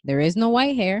behold, there is no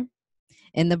white hair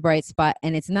in the bright spot,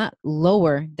 and it's not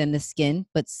lower than the skin,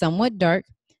 but somewhat dark,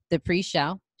 the priest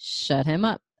shall shut him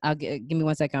up. Give me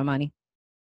 1 second, Armani.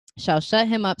 Shall shut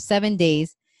him up 7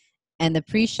 days, and the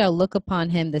priest shall look upon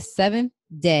him the 7th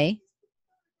day,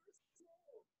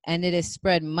 and it is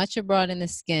spread much abroad in the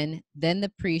skin. Then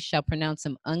the priest shall pronounce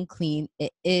him unclean.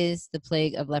 It is the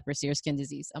plague of leprosy or skin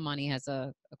disease. Amani has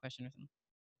a question or something.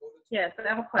 Yes, I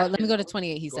have a Oh, question. let me go to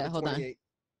 28. He Go said, to hold on. 28.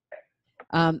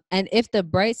 And if the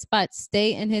bright spot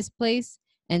stay in his place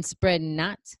and spread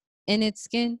not in its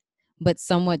skin, but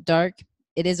somewhat dark,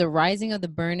 it is a rising of the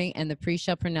burning, and the priest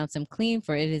shall pronounce him clean,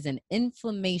 for it is an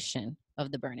inflammation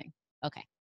of the burning. Okay.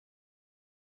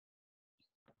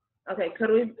 Okay,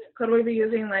 could we be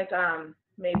using like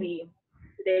maybe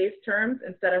today's terms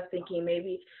instead of thinking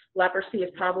maybe leprosy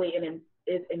is probably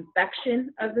is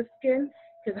infection of the skin,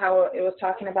 because how it was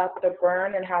talking about the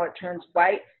burn and how it turns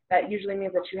white, that usually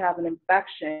means that you have an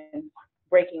infection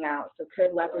breaking out. So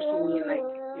could leprosy mean like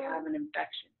you have an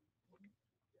infection?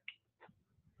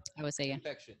 I would say yeah.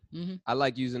 Infection. Mm-hmm. I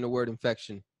like using the word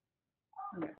infection.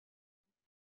 Yeah.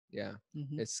 Yeah.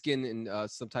 Mm-hmm. It's skin and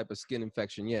some type of skin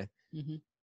infection. Yeah. Mm-hmm.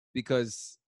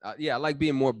 Because I like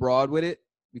being more broad with it,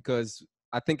 because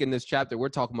I think in this chapter we're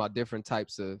talking about different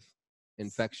types of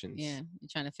infections. Yeah, you're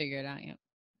trying to figure it out. Yeah.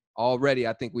 Already,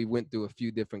 I think we went through a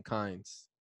few different kinds.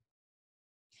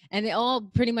 And it all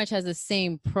pretty much has the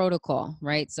same protocol,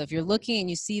 right? So if you're looking and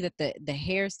you see that the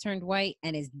hair's turned white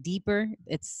and is deeper,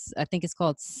 I think it's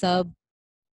called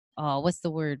what's the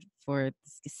word for it?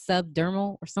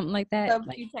 Subdermal or something like that?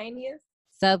 Subcutaneous.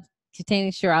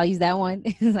 Subcutaneous, sure, I'll use that one.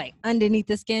 It's like underneath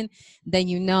the skin, then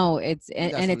you know it's We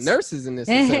got and some it's nurses in this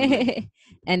assembly.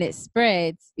 and it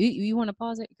spreads. You want to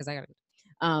pause it? Because I gotta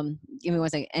give me 1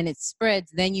 second. And it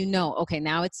spreads, then you know, okay,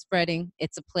 now it's spreading,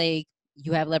 it's a plague,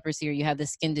 you have leprosy or you have the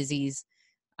skin disease.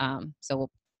 So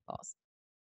we'll pause.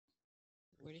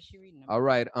 Where did she read? All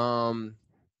right.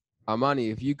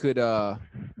 Armani, if you could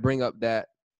bring up that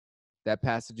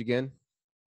passage again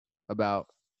about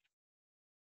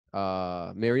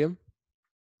Miriam.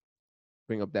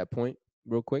 Bring up that point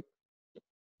real quick.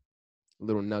 A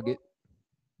little nugget.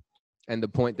 And the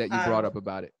point that you brought up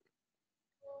about it.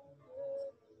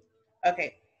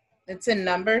 Okay. It's in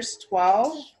Numbers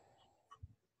 12.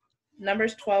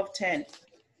 Numbers 12:10.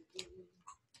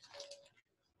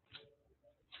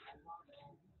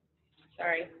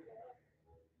 Sorry. Is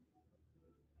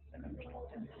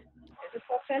it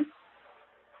 12:10?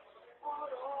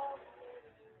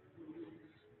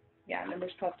 Yeah,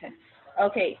 Numbers 12:10.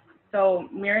 Okay, so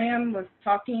Miriam was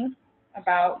talking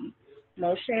about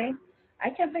Moshe. I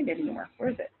can't find it anymore. Where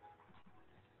is it?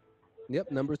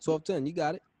 Yep, Numbers 12:10. You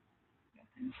got it.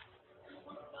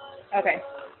 Okay.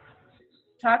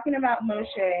 Talking about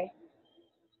Moshe.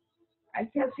 I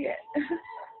can't see it.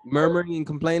 Murmuring and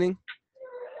complaining.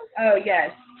 Oh,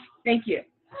 yes. Thank you.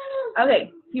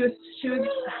 Okay. She was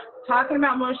talking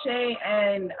about Moshe,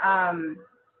 and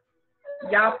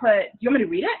y'all put, do you want me to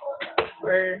read it?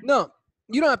 Or No,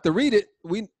 you don't have to read it.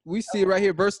 We see it right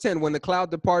here, verse 10. When the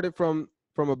cloud departed from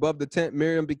above the tent,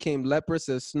 Miriam became leprous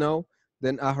as snow.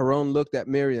 Then Aharon looked at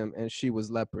Miriam, and she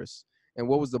was leprous. And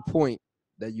what was the point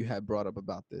that you had brought up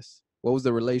about this? What was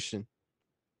the relation?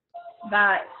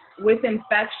 that with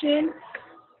infection,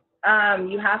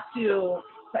 you have to,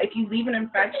 if you leave an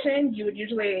infection, you would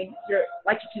usually,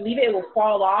 like if you leave it, it will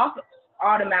fall off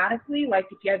automatically. Like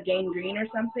if you have gangrene or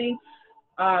something,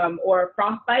 or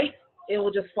frostbite, it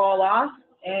will just fall off.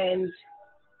 And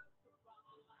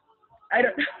I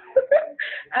don't,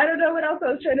 I don't know what else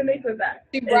I was trying to make with that.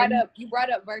 You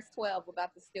brought up verse 12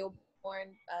 about the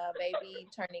stillborn baby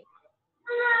turning.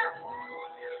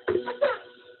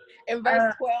 In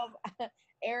verse 12,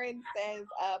 Aaron says,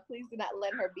 please do not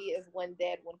let her be as one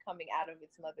dead when coming out of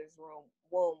its mother's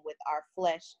womb with our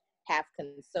flesh half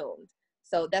consumed.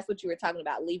 So that's what you were talking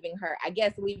about, leaving her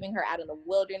out in the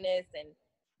wilderness and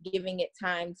giving it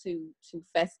time to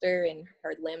fester and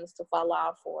her limbs to fall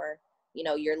off, or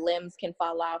your limbs can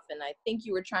fall off. And I think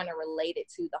you were trying to relate it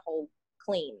to the whole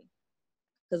clean,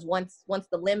 because once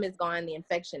the limb is gone, the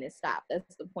infection is stopped.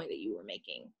 That's the point that you were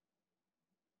making,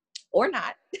 or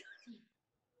not.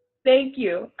 Thank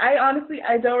you. I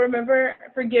don't remember.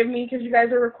 Forgive me, because you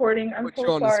guys are recording. I'm Put so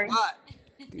you on sorry. the spot.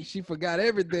 She forgot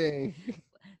everything.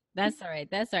 That's all right.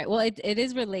 That's all right. Well, it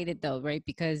is related though, right?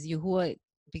 Because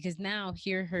because now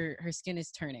here her skin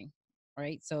is turning,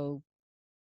 right? So,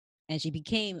 and she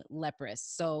became leprous.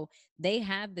 So they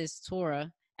have this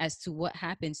Torah as to what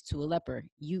happens to a leper.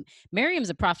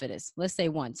 Miriam's a prophetess, let's say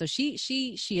one. So she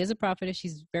is a prophetess.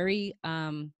 She's very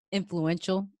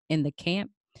influential in the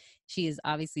camp. She is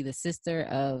obviously the sister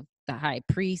of the high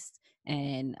priest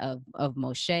and of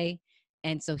Moshe.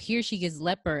 And so here she gets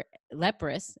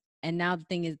leprous. And now the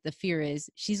thing is, the fear is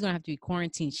she's gonna have to be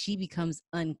quarantined. She becomes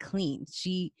unclean.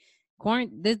 She's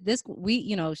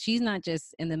not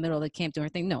just in the middle of the camp doing her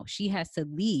thing. No, she has to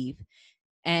leave.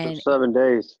 For And 7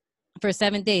 days. for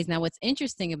 7 days. Now, what's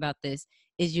interesting about this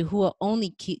is Yahuwah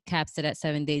only caps it at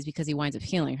 7 days because he winds up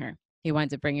healing her. He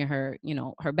winds up bringing her,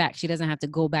 her back. She doesn't have to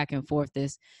go back and forth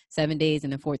this 7 days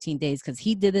and then 14 days because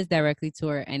he did this directly to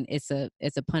her, and it's a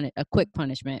quick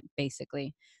punishment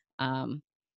basically, and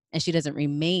she doesn't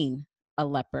remain a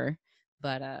leper,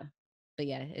 but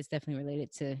yeah, it's definitely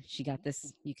related to she got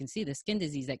this. You can see the skin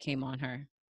disease that came on her,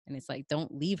 and it's like,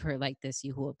 don't leave her like this,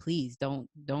 Yahuwah. Please don't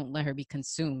let her be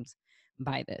consumed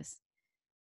by this.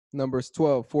 Numbers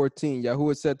 12:14.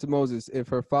 Yahuwah said to Moses, if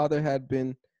her father had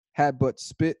but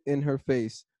spit in her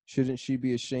face, shouldn't she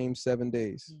be ashamed 7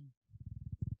 days?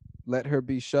 Let her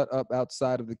be shut up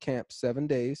outside of the camp 7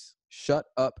 days. Shut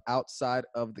up outside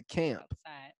of the camp.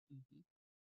 Outside.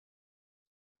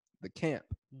 The camp.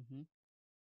 Mm-hmm.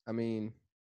 I mean,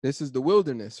 this is the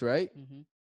wilderness, right? Mm-hmm.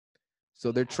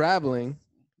 So they're traveling,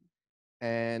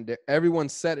 and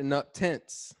everyone's setting up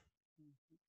tents.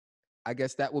 I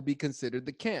guess that will be considered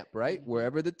the camp, right? Mm-hmm.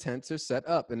 Wherever the tents are set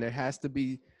up, and there has to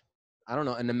be, I don't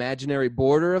know, an imaginary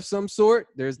border of some sort.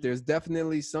 There's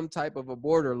definitely some type of a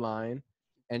borderline,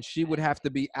 and she would have to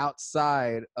be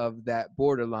outside of that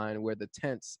borderline where the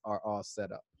tents are all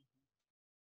set up.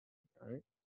 All right.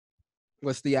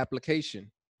 What's the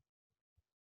application?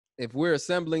 If we're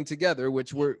assembling together,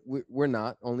 which we're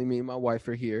not, only me and my wife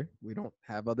are here. We don't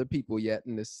have other people yet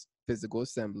in this physical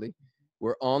assembly.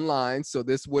 We're online, so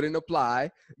this wouldn't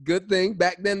apply. Good thing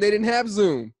back then they didn't have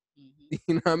Zoom. Mm-hmm.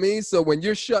 You know what I mean? So when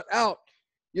you're shut out,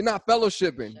 you're not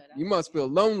fellowshipping. You must feel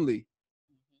lonely.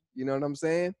 Mm-hmm. You know what I'm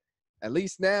saying? At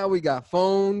least now we got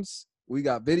phones, we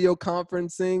got video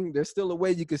conferencing. There's still a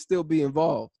way you can still be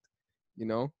involved,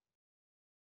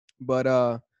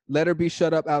 But let her be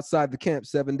shut up outside the camp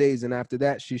 7 days, and after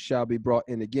that she shall be brought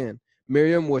in again.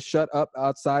 Miriam was shut up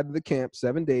outside of the camp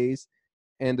 7 days,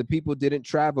 and the people didn't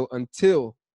travel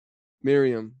until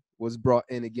Miriam was brought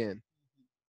in again.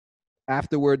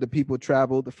 Afterward, the people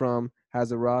traveled from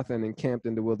Hazeroth and encamped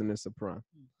in the wilderness of Paran.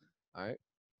 All right.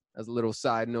 As a little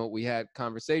side note, we had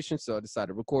conversation, so I decided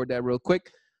to record that real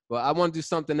quick. But I want to do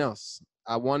something else.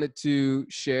 I wanted to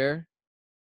share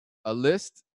a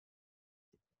list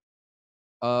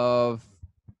of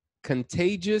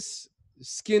contagious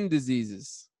skin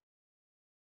diseases.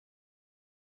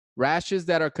 Rashes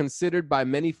that are considered by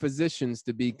many physicians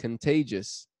to be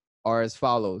contagious are as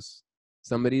follows.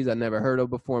 Some of these I never heard of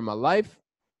before in my life.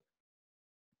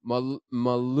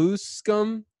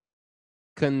 Molluscum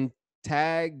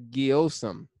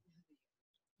contagiosum.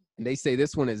 And they say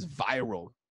this one is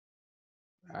viral.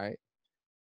 All right.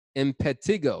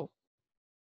 Impetigo,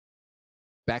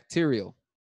 bacterial.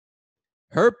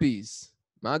 Herpes,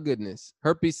 my goodness.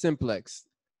 Herpes simplex,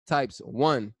 types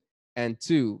 1 and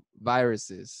 2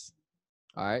 viruses.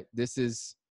 All right. This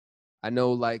is, I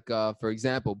know, like, for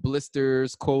example,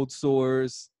 blisters, cold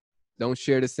sores. Don't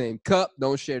share the same cup.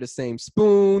 Don't share the same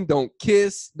spoon. Don't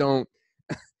kiss. Don't.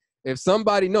 If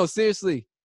somebody, no, seriously,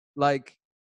 like,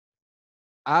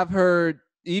 I've heard,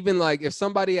 even like if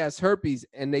somebody has herpes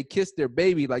and they kiss their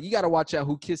baby, like, you got to watch out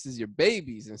who kisses your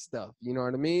babies and stuff. You know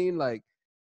what I mean? Like,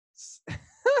 it's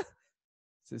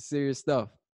serious stuff.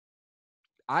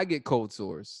 I get cold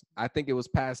sores. I think it was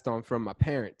passed on from my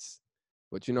parents.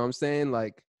 But you know what I'm saying?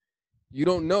 Like, you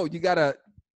don't know. You gotta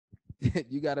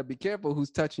be careful who's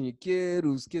touching your kid,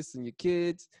 who's kissing your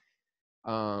kids.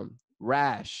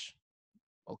 Rash.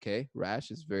 Okay, rash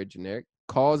is very generic.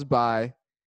 Caused by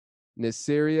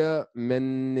Neisseria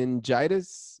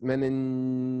meningitis,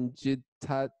 meningitis.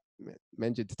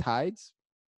 Meningitis.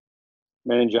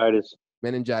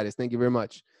 Thank you very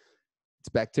much. It's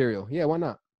bacterial. Yeah, why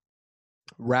not?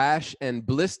 Rash and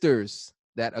blisters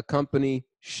that accompany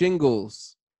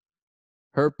shingles,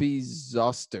 herpes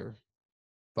zoster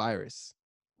virus,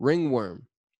 ringworm,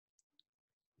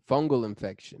 fungal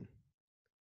infection.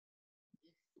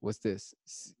 What's this?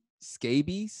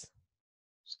 Scabies?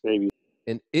 Scabies.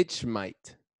 An itch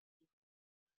mite.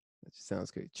 That just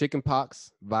sounds great.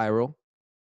 Chickenpox, viral.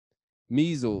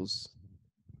 Measles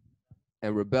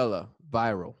and rubella,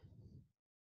 viral.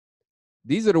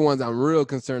 These are the ones I'm real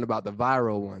concerned about, the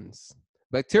viral ones.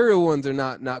 Bacterial ones are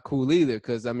not cool either,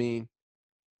 because, I mean,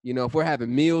 if we're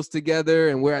having meals together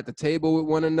and we're at the table with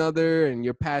one another and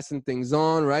you're passing things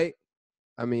on, right?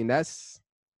 I mean, that's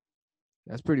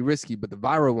pretty risky. But the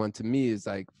viral one to me is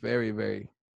like very, very,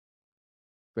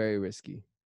 very risky.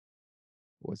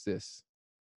 What's this?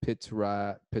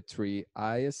 Pityriasis,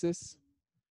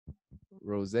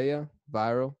 rosea,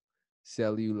 viral,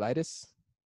 cellulitis.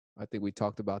 I think we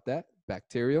talked about that.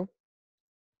 Bacterial,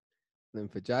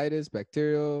 lymphangitis,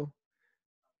 bacterial.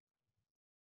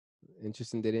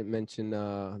 Interesting, they didn't mention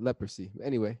leprosy.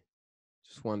 Anyway,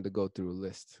 just wanted to go through a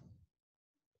list.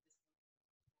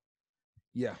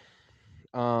 Yeah.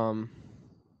 And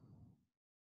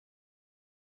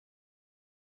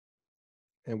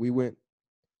we went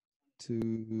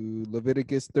to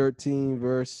Leviticus 13,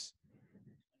 verse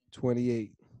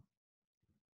 28.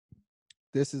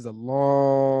 This is a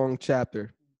long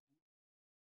chapter.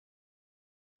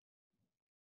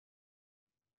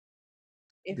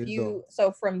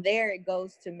 So from there it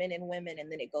goes to men and women,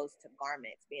 and then it goes to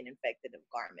garments, being infected of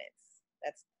garments.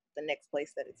 That's the next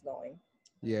place that it's going.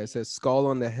 Yeah, it says skull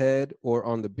on the head or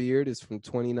on the beard is from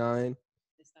 29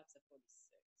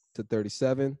 to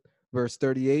 37. Verse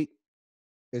 38,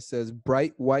 it says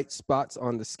bright white spots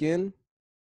on the skin.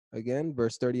 Again,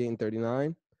 verse 38 and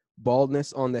 39.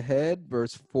 Baldness on the head,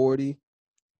 verse 40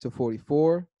 to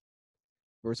 44.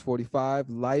 Verse 45,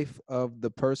 life of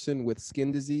the person with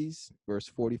skin disease, verse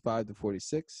 45 to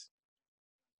 46.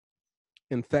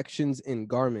 Infections in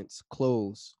garments,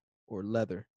 clothes, or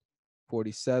leather,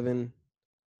 47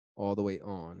 all the way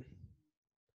on.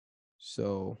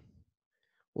 So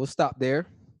we'll stop there.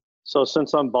 So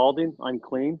since I'm balding, I'm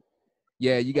clean.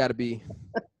 Yeah, you got to be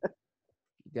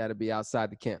outside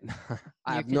the camp.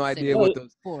 I have no idea considered what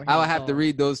those. I would have to bald.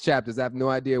 read those chapters. I have no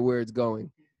idea where it's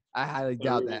going. I highly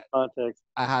doubt that. Context.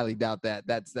 I highly doubt that.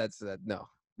 That's no.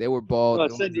 They were bald. No,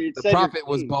 The prophet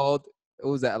was bald. It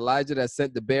was that Elijah that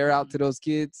sent the bear out to those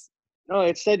kids. No,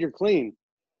 it said you're clean.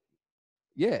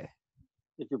 Yeah.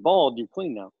 If you're bald, you're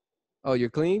clean now. Oh, you're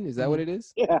clean? Is that what it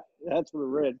is? Yeah, that's what I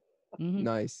read. Mm-hmm.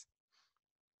 Nice.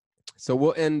 So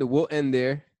we'll end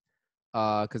there,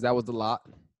 because that was a lot.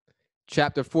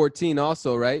 Chapter 14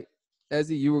 also, right?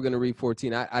 Ezzy, you were gonna read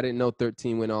 14. I didn't know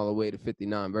 13 went all the way to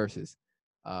 59 verses.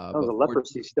 That was a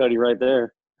leprosy study right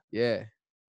there. Yeah.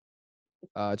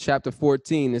 Chapter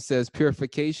 14, it says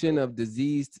purification of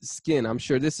diseased skin. I'm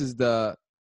sure this is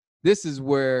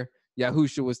where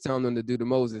Yahusha was telling them to do the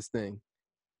Moses thing.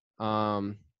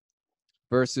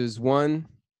 Verses 1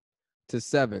 to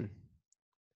 7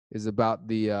 is about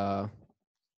the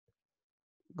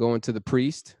going to the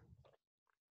priest,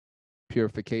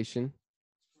 purification.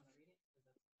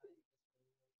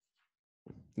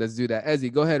 Let's do that.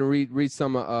 Ezzy, go ahead and read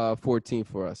some 14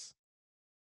 for us.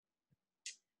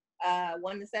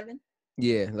 1 to 7.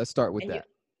 Yeah, let's start with that.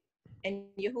 And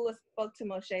Yahuwah spoke to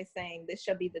Moshe, saying, "This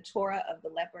shall be the Torah of the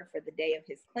leper for the day of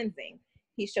his cleansing.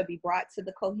 He shall be brought to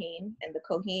the Kohen, and the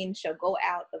Kohen shall go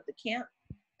out of the camp,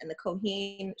 and the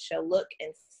Kohen shall look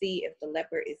and see if the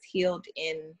leper is healed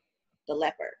in the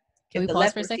leper. Can if we the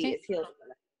pause for a leprosy second? is healed in the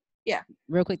leper." Yeah.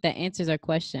 Real quick, that answers our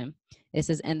question. It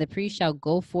says, and the priest shall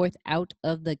go forth out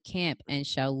of the camp and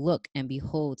shall look and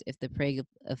behold if the plague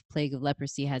of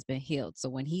leprosy has been healed. So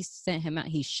when he sent him out,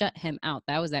 he shut him out.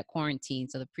 That was that quarantine.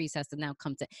 So the priest has to now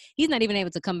come to, he's not even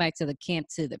able to come back to the camp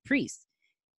to the priest.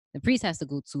 The priest has to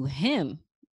go to him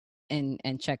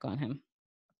and check on him.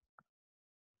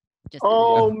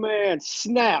 Man,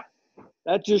 snap.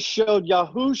 That just showed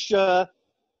Yahusha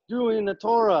doing the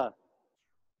Torah.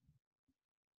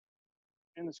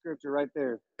 In the scripture right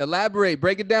there. Elaborate,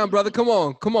 break it down, brother. Come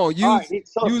on.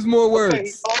 Use more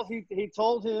words. He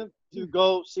told him to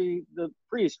go see the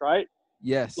priest, right?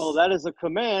 Yes. So that is a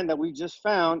command that we just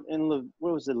found in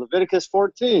Leviticus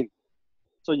 14.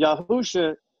 So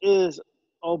Yahusha is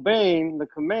obeying the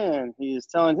command. He is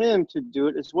telling him to do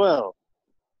it as well.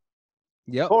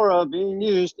 Yep. Torah being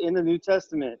used in the New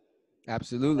Testament.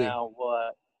 Absolutely.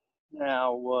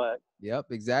 Now what?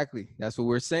 Yep, exactly. That's what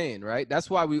we're saying, right? That's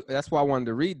why I wanted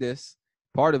to read this.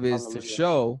 Part of it is to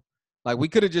show, like, we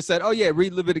could have just said, oh yeah,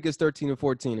 read Leviticus 13 and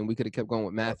 14, and we could have kept going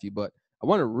with Matthew, but I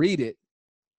want to read it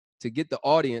to get the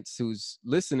audience who's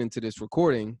listening to this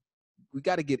recording. We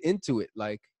got to get into it.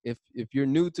 Like, if you're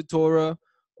new to Torah,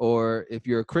 or if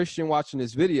you're a Christian watching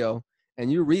this video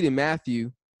and you're reading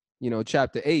Matthew,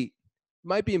 chapter 8, it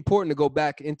might be important to go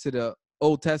back into the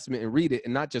Old Testament and read it,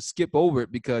 and not just skip over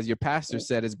it because your pastor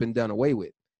said it's been done away with.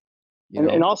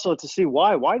 And also to see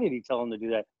why. Why did he tell him to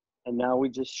do that? And now we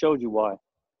just showed you why.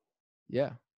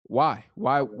 Yeah. Why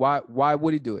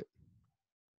would he do it?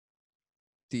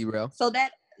 Derail. So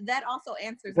that also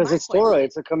answers because my it's question. Torah.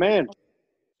 It's a command.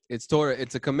 It's Torah.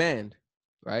 It's a command,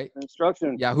 right?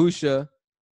 Instruction. Yahusha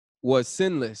was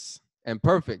sinless and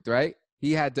perfect, right?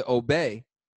 He had to obey.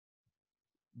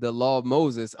 the law of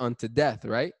Moses unto death,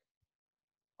 right?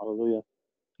 Hallelujah.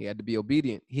 He had to be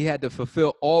obedient. He had to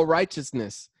fulfill all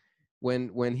righteousness.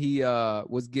 When he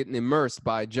was getting immersed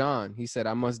by John, he said,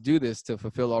 I must do this to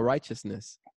fulfill all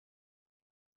righteousness.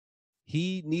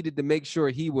 He needed to make sure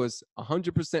he was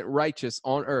 100% righteous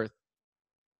on earth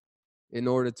in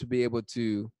order to be able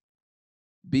to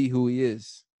be who he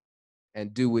is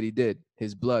and do what he did.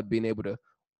 His blood being able to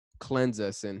cleanse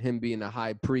us, and him being a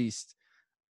high priest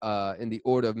in the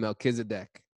order of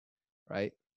Melchizedek,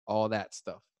 right? All that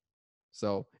stuff.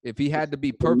 So if he had to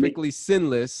be perfectly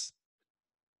sinless,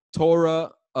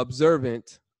 Torah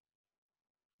observant,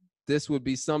 this would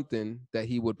be something that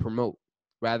he would promote,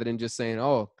 rather than just saying,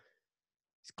 oh,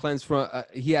 he's cleansed from,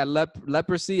 he had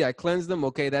leprosy, I cleansed him,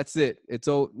 okay, that's it. It's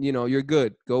all, you're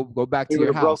good. Go back He to would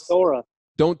your have broke house. Torah.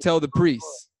 Don't tell the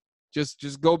priests.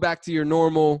 Just go back to your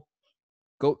normal.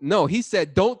 No, he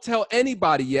said, don't tell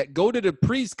anybody yet. Go to the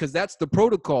priest, because that's the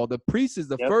protocol. The priest is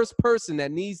the first person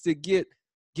that needs to give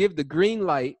the green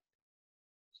light.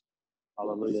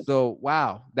 Hallelujah. So,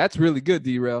 wow, that's really good,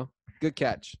 D-Rail. Good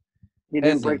catch. He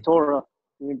didn't Ezzy. break Torah.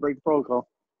 He didn't break the protocol.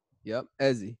 Yep,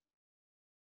 Ezzy.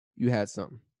 You had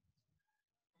something.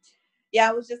 Yeah,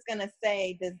 I was just going to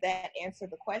say, does that answer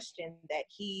the question that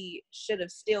he should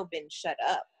have still been shut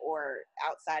up or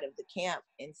outside of the camp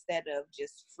instead of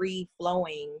just free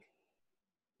flowing,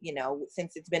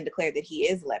 since it's been declared that he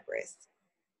is leprous?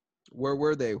 Where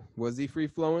were they? Was he free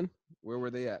flowing? Where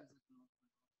were they at?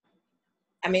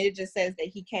 I mean, it just says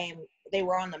that they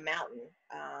were on the mountain,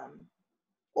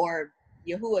 or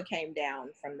Yahuwah came down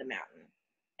from the mountain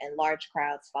and large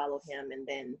crowds followed him, and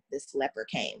then this leper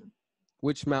came.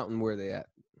 Which mountain were they at?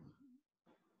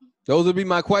 Those would be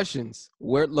my questions.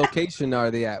 Where location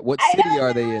are they at? What city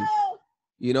are they in?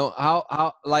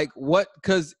 How like what?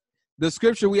 Because the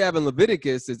scripture we have in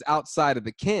Leviticus is outside of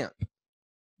the camp.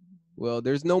 Well,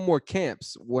 there's no more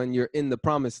camps when you're in the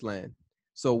promised land.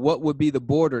 So what would be the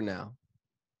border now?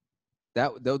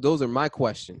 Those are my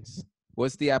questions.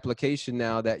 What's the application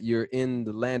now that you're in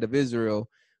the land of Israel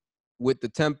with the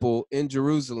temple in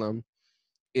Jerusalem?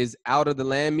 Is out of the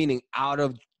land, meaning out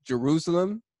of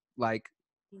Jerusalem, like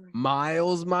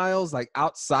miles, like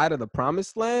outside of the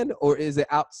promised land? Or is it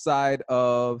outside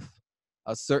of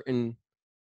a certain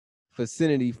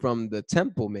vicinity from the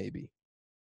temple, maybe?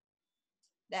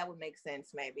 That would make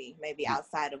sense, maybe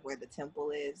outside of where the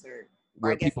temple is, or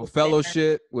where I guess people the center.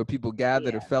 fellowship, where people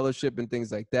gather to fellowship and things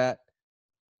like that.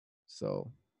 So,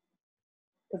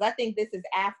 because I think this is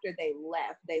after they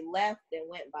left. They left and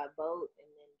went by boat and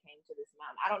then came to this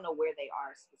mountain. I don't know where they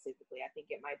are specifically. I think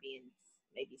it might be in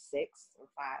maybe 6 or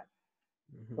 5.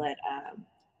 Mm-hmm. But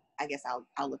I guess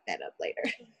I'll look that up later.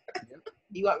 Yep.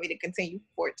 You want me to continue?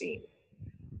 14.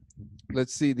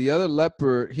 Let's see. The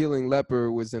other healing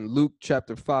leper was in Luke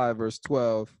chapter 5, verse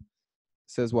 12. It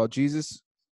says, while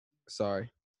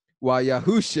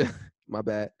Yahusha, my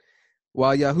bad.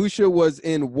 While Yahusha was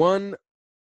in one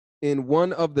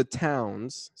of the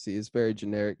towns, see, it's very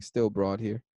generic, still broad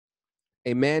here.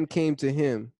 A man came to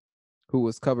him who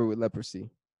was covered with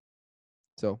leprosy.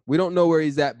 So we don't know where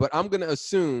he's at, but I'm going to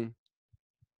assume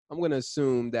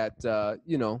that,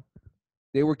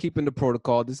 they were keeping the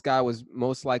protocol. This guy was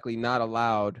most likely not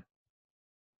allowed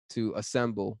to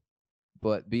assemble,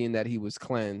 but being that he was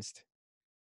cleansed,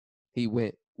 he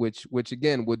went, which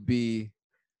again would be,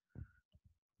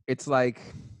 it's like,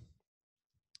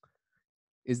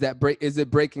 is it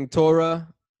breaking Torah,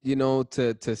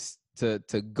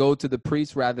 to go to the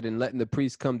priest rather than letting the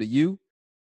priest come to you?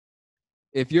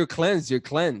 If you're cleansed, you're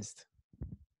cleansed.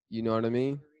 You know what I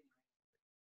mean?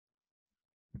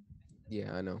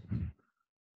 Yeah, I know.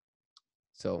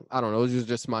 So I don't know. Those are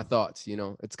just my thoughts.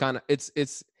 It's kind of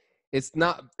it's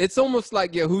not. It's almost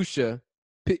like Yahusha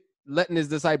letting his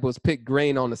disciples pick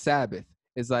grain on the Sabbath.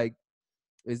 It's like,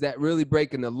 is that really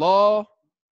breaking the law?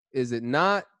 Is it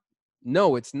not?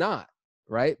 No, it's not.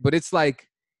 Right? But it's like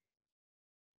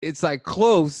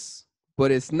close, but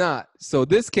it's not. So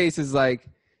this case is like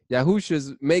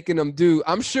Yahusha's making them do.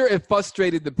 I'm sure it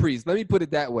frustrated the priest. Let me put it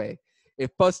that way.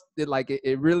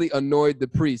 It really annoyed the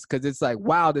priest, because it's like,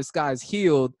 wow, this guy's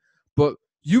healed, but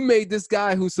you made this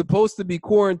guy who's supposed to be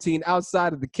quarantined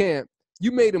outside of the camp,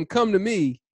 you made him come to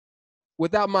me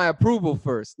without my approval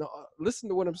first. Now, listen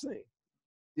to what I'm saying.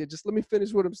 Yeah, just let me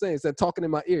finish what I'm saying. Instead of talking in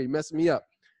my ear, you messing me up.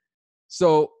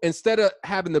 So instead of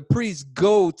having the priest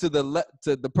go to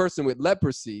the person with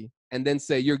leprosy and then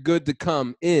say, you're good to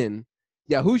come in,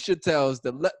 Yahusha tells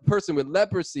the person with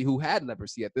leprosy, who had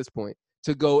leprosy at this point,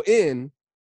 to go in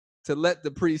to let the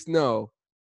priest know,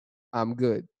 I'm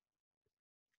good.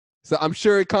 So I'm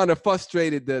sure it kind of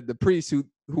frustrated the priests who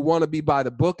want to be by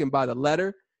the book and by the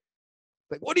letter.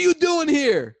 Like, what are you doing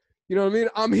here? You know what I mean?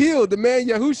 I'm healed. The man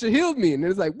Yahusha healed me. And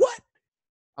it's like, what?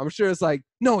 I'm sure it's like,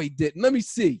 no, he didn't. Let me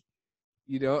see.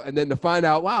 You know, and then to find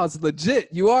out, wow, it's legit.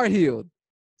 You are healed.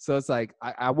 So it's like,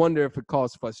 I wonder if it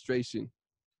caused frustration.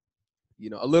 You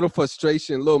know, a little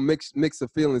frustration, a little mix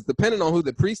of feelings, depending on who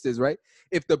the priest is, right?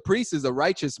 If the priest is a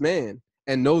righteous man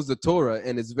and knows the Torah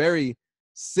and is very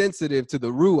sensitive to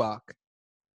the Ruach,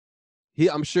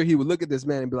 I'm sure he would look at this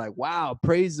man and be like, wow,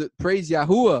 praise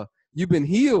Yahuwah. You've been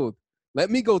healed. Let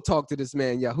me go talk to this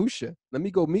man, Yahusha. Let me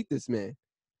go meet this man.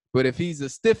 But if he's a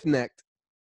stiff-necked,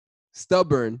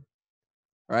 stubborn,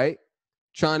 right,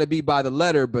 trying to be by the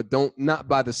letter, but not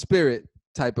by the spirit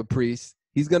type of priest,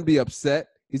 he's going to be upset.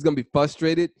 He's going to be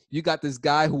frustrated. You got this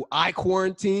guy who I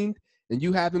quarantined, and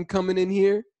you have him coming in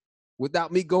here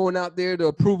without me going out there to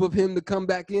approve of him to come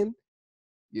back in.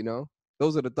 You know,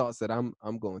 those are the thoughts that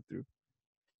I'm going through.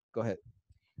 Go ahead.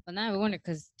 Well, now I wonder,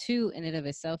 because 2 in and of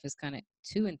itself is kind of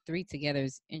 2 and 3 together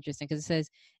is interesting, because it says,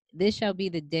 this shall be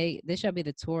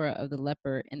the Torah of the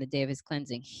leper in the day of his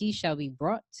cleansing. He shall be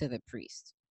brought to the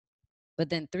priest. But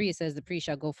then 3, it says the priest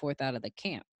shall go forth out of the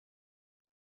camp.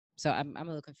 So I'm a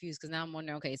little confused, because now I'm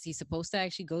wondering, okay, is he supposed to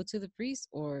actually go to the priest,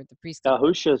 or the priest?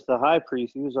 Yahusha's the high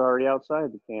priest. He was already outside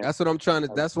the camp. That's what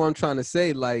I'm trying to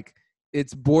say. Like,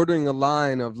 it's bordering a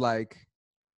line of like,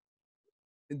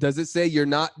 does it say you're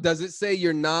not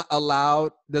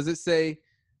allowed? Does it say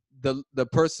the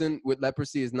person with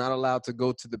leprosy is not allowed to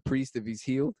go to the priest if he's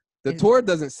healed? The Torah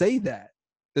doesn't say that.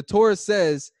 The Torah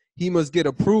says he must get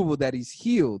approval that he's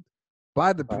healed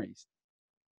by the priest.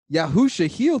 Yahusha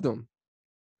healed him.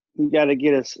 You got to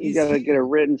get a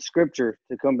written scripture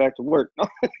to come back to work.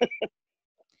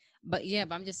 But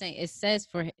I'm just saying,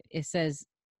 it says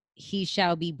he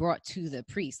shall be brought to the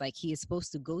priest. Like, he is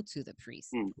supposed to go to the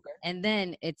priest. And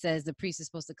then it says the priest is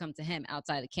supposed to come to him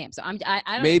outside the camp. So I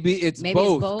don't, maybe it's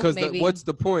both, because what's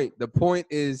the point? The point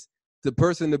is the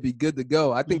person to be good to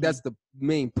go. I think that's the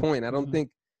main point. I don't think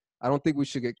we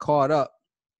should get caught up.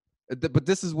 But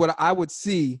this is what I would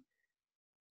see.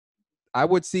 I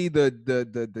would see the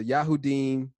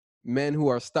Yahudim, men who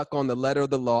are stuck on the letter of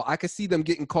the law. I could see them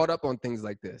getting caught up on things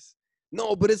like this.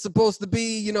 No, but it's supposed to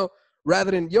be, you know,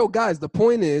 rather than, yo, guys, the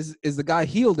point is the guy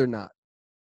healed or not?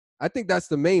 I think that's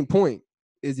the main point.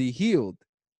 Is he healed?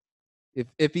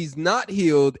 If he's not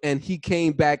healed and he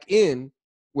came back in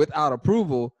without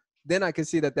approval, then I can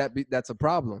see that's a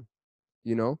problem.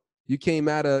 You know, you came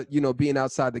out of, you know, being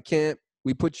outside the camp.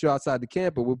 We put you outside the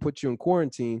camp, but we'll put you in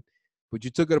quarantine. But you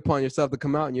took it upon yourself to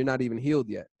come out and you're not even healed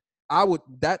yet.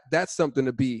 That's something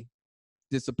to be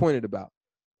disappointed about.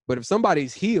 But if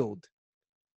somebody's healed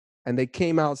and they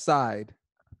came outside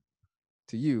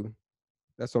to you,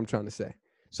 that's what I'm trying to say.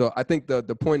 So I think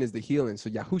the point is the healing. So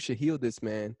Yahusha healed this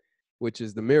man, which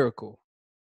is the miracle.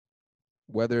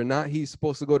 Whether or not he's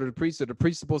supposed to go to the priest or the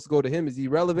priest supposed to go to him is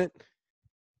irrelevant.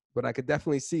 But I could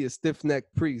definitely see a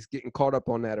stiff-necked priest getting caught up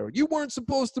on that. Or, you weren't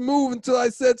supposed to move until I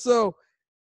said so.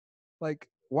 Like,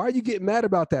 why are you getting mad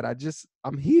about that?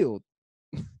 I'm healed.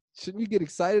 Shouldn't you get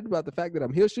excited about the fact that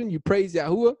I'm healed? Shouldn't you praise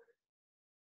Yahuwah?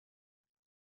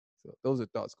 So those are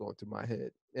thoughts going through my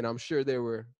head. And I'm sure there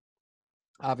were,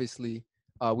 obviously,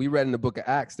 we read in the book of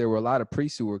Acts, there were a lot of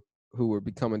priests who were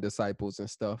becoming disciples and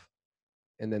stuff.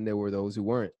 And then there were those who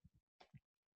weren't.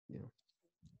 You know.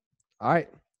 All right.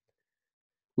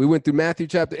 We went through Matthew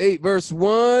chapter 8, verse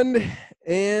 1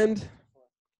 and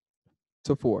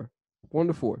to 4. 1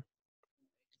 to 4.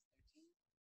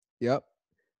 Yep.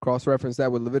 Cross-reference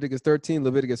that with Leviticus 13,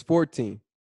 Leviticus 14.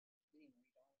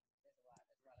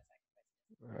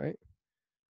 All right.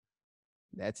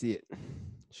 That's it.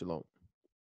 Shalom.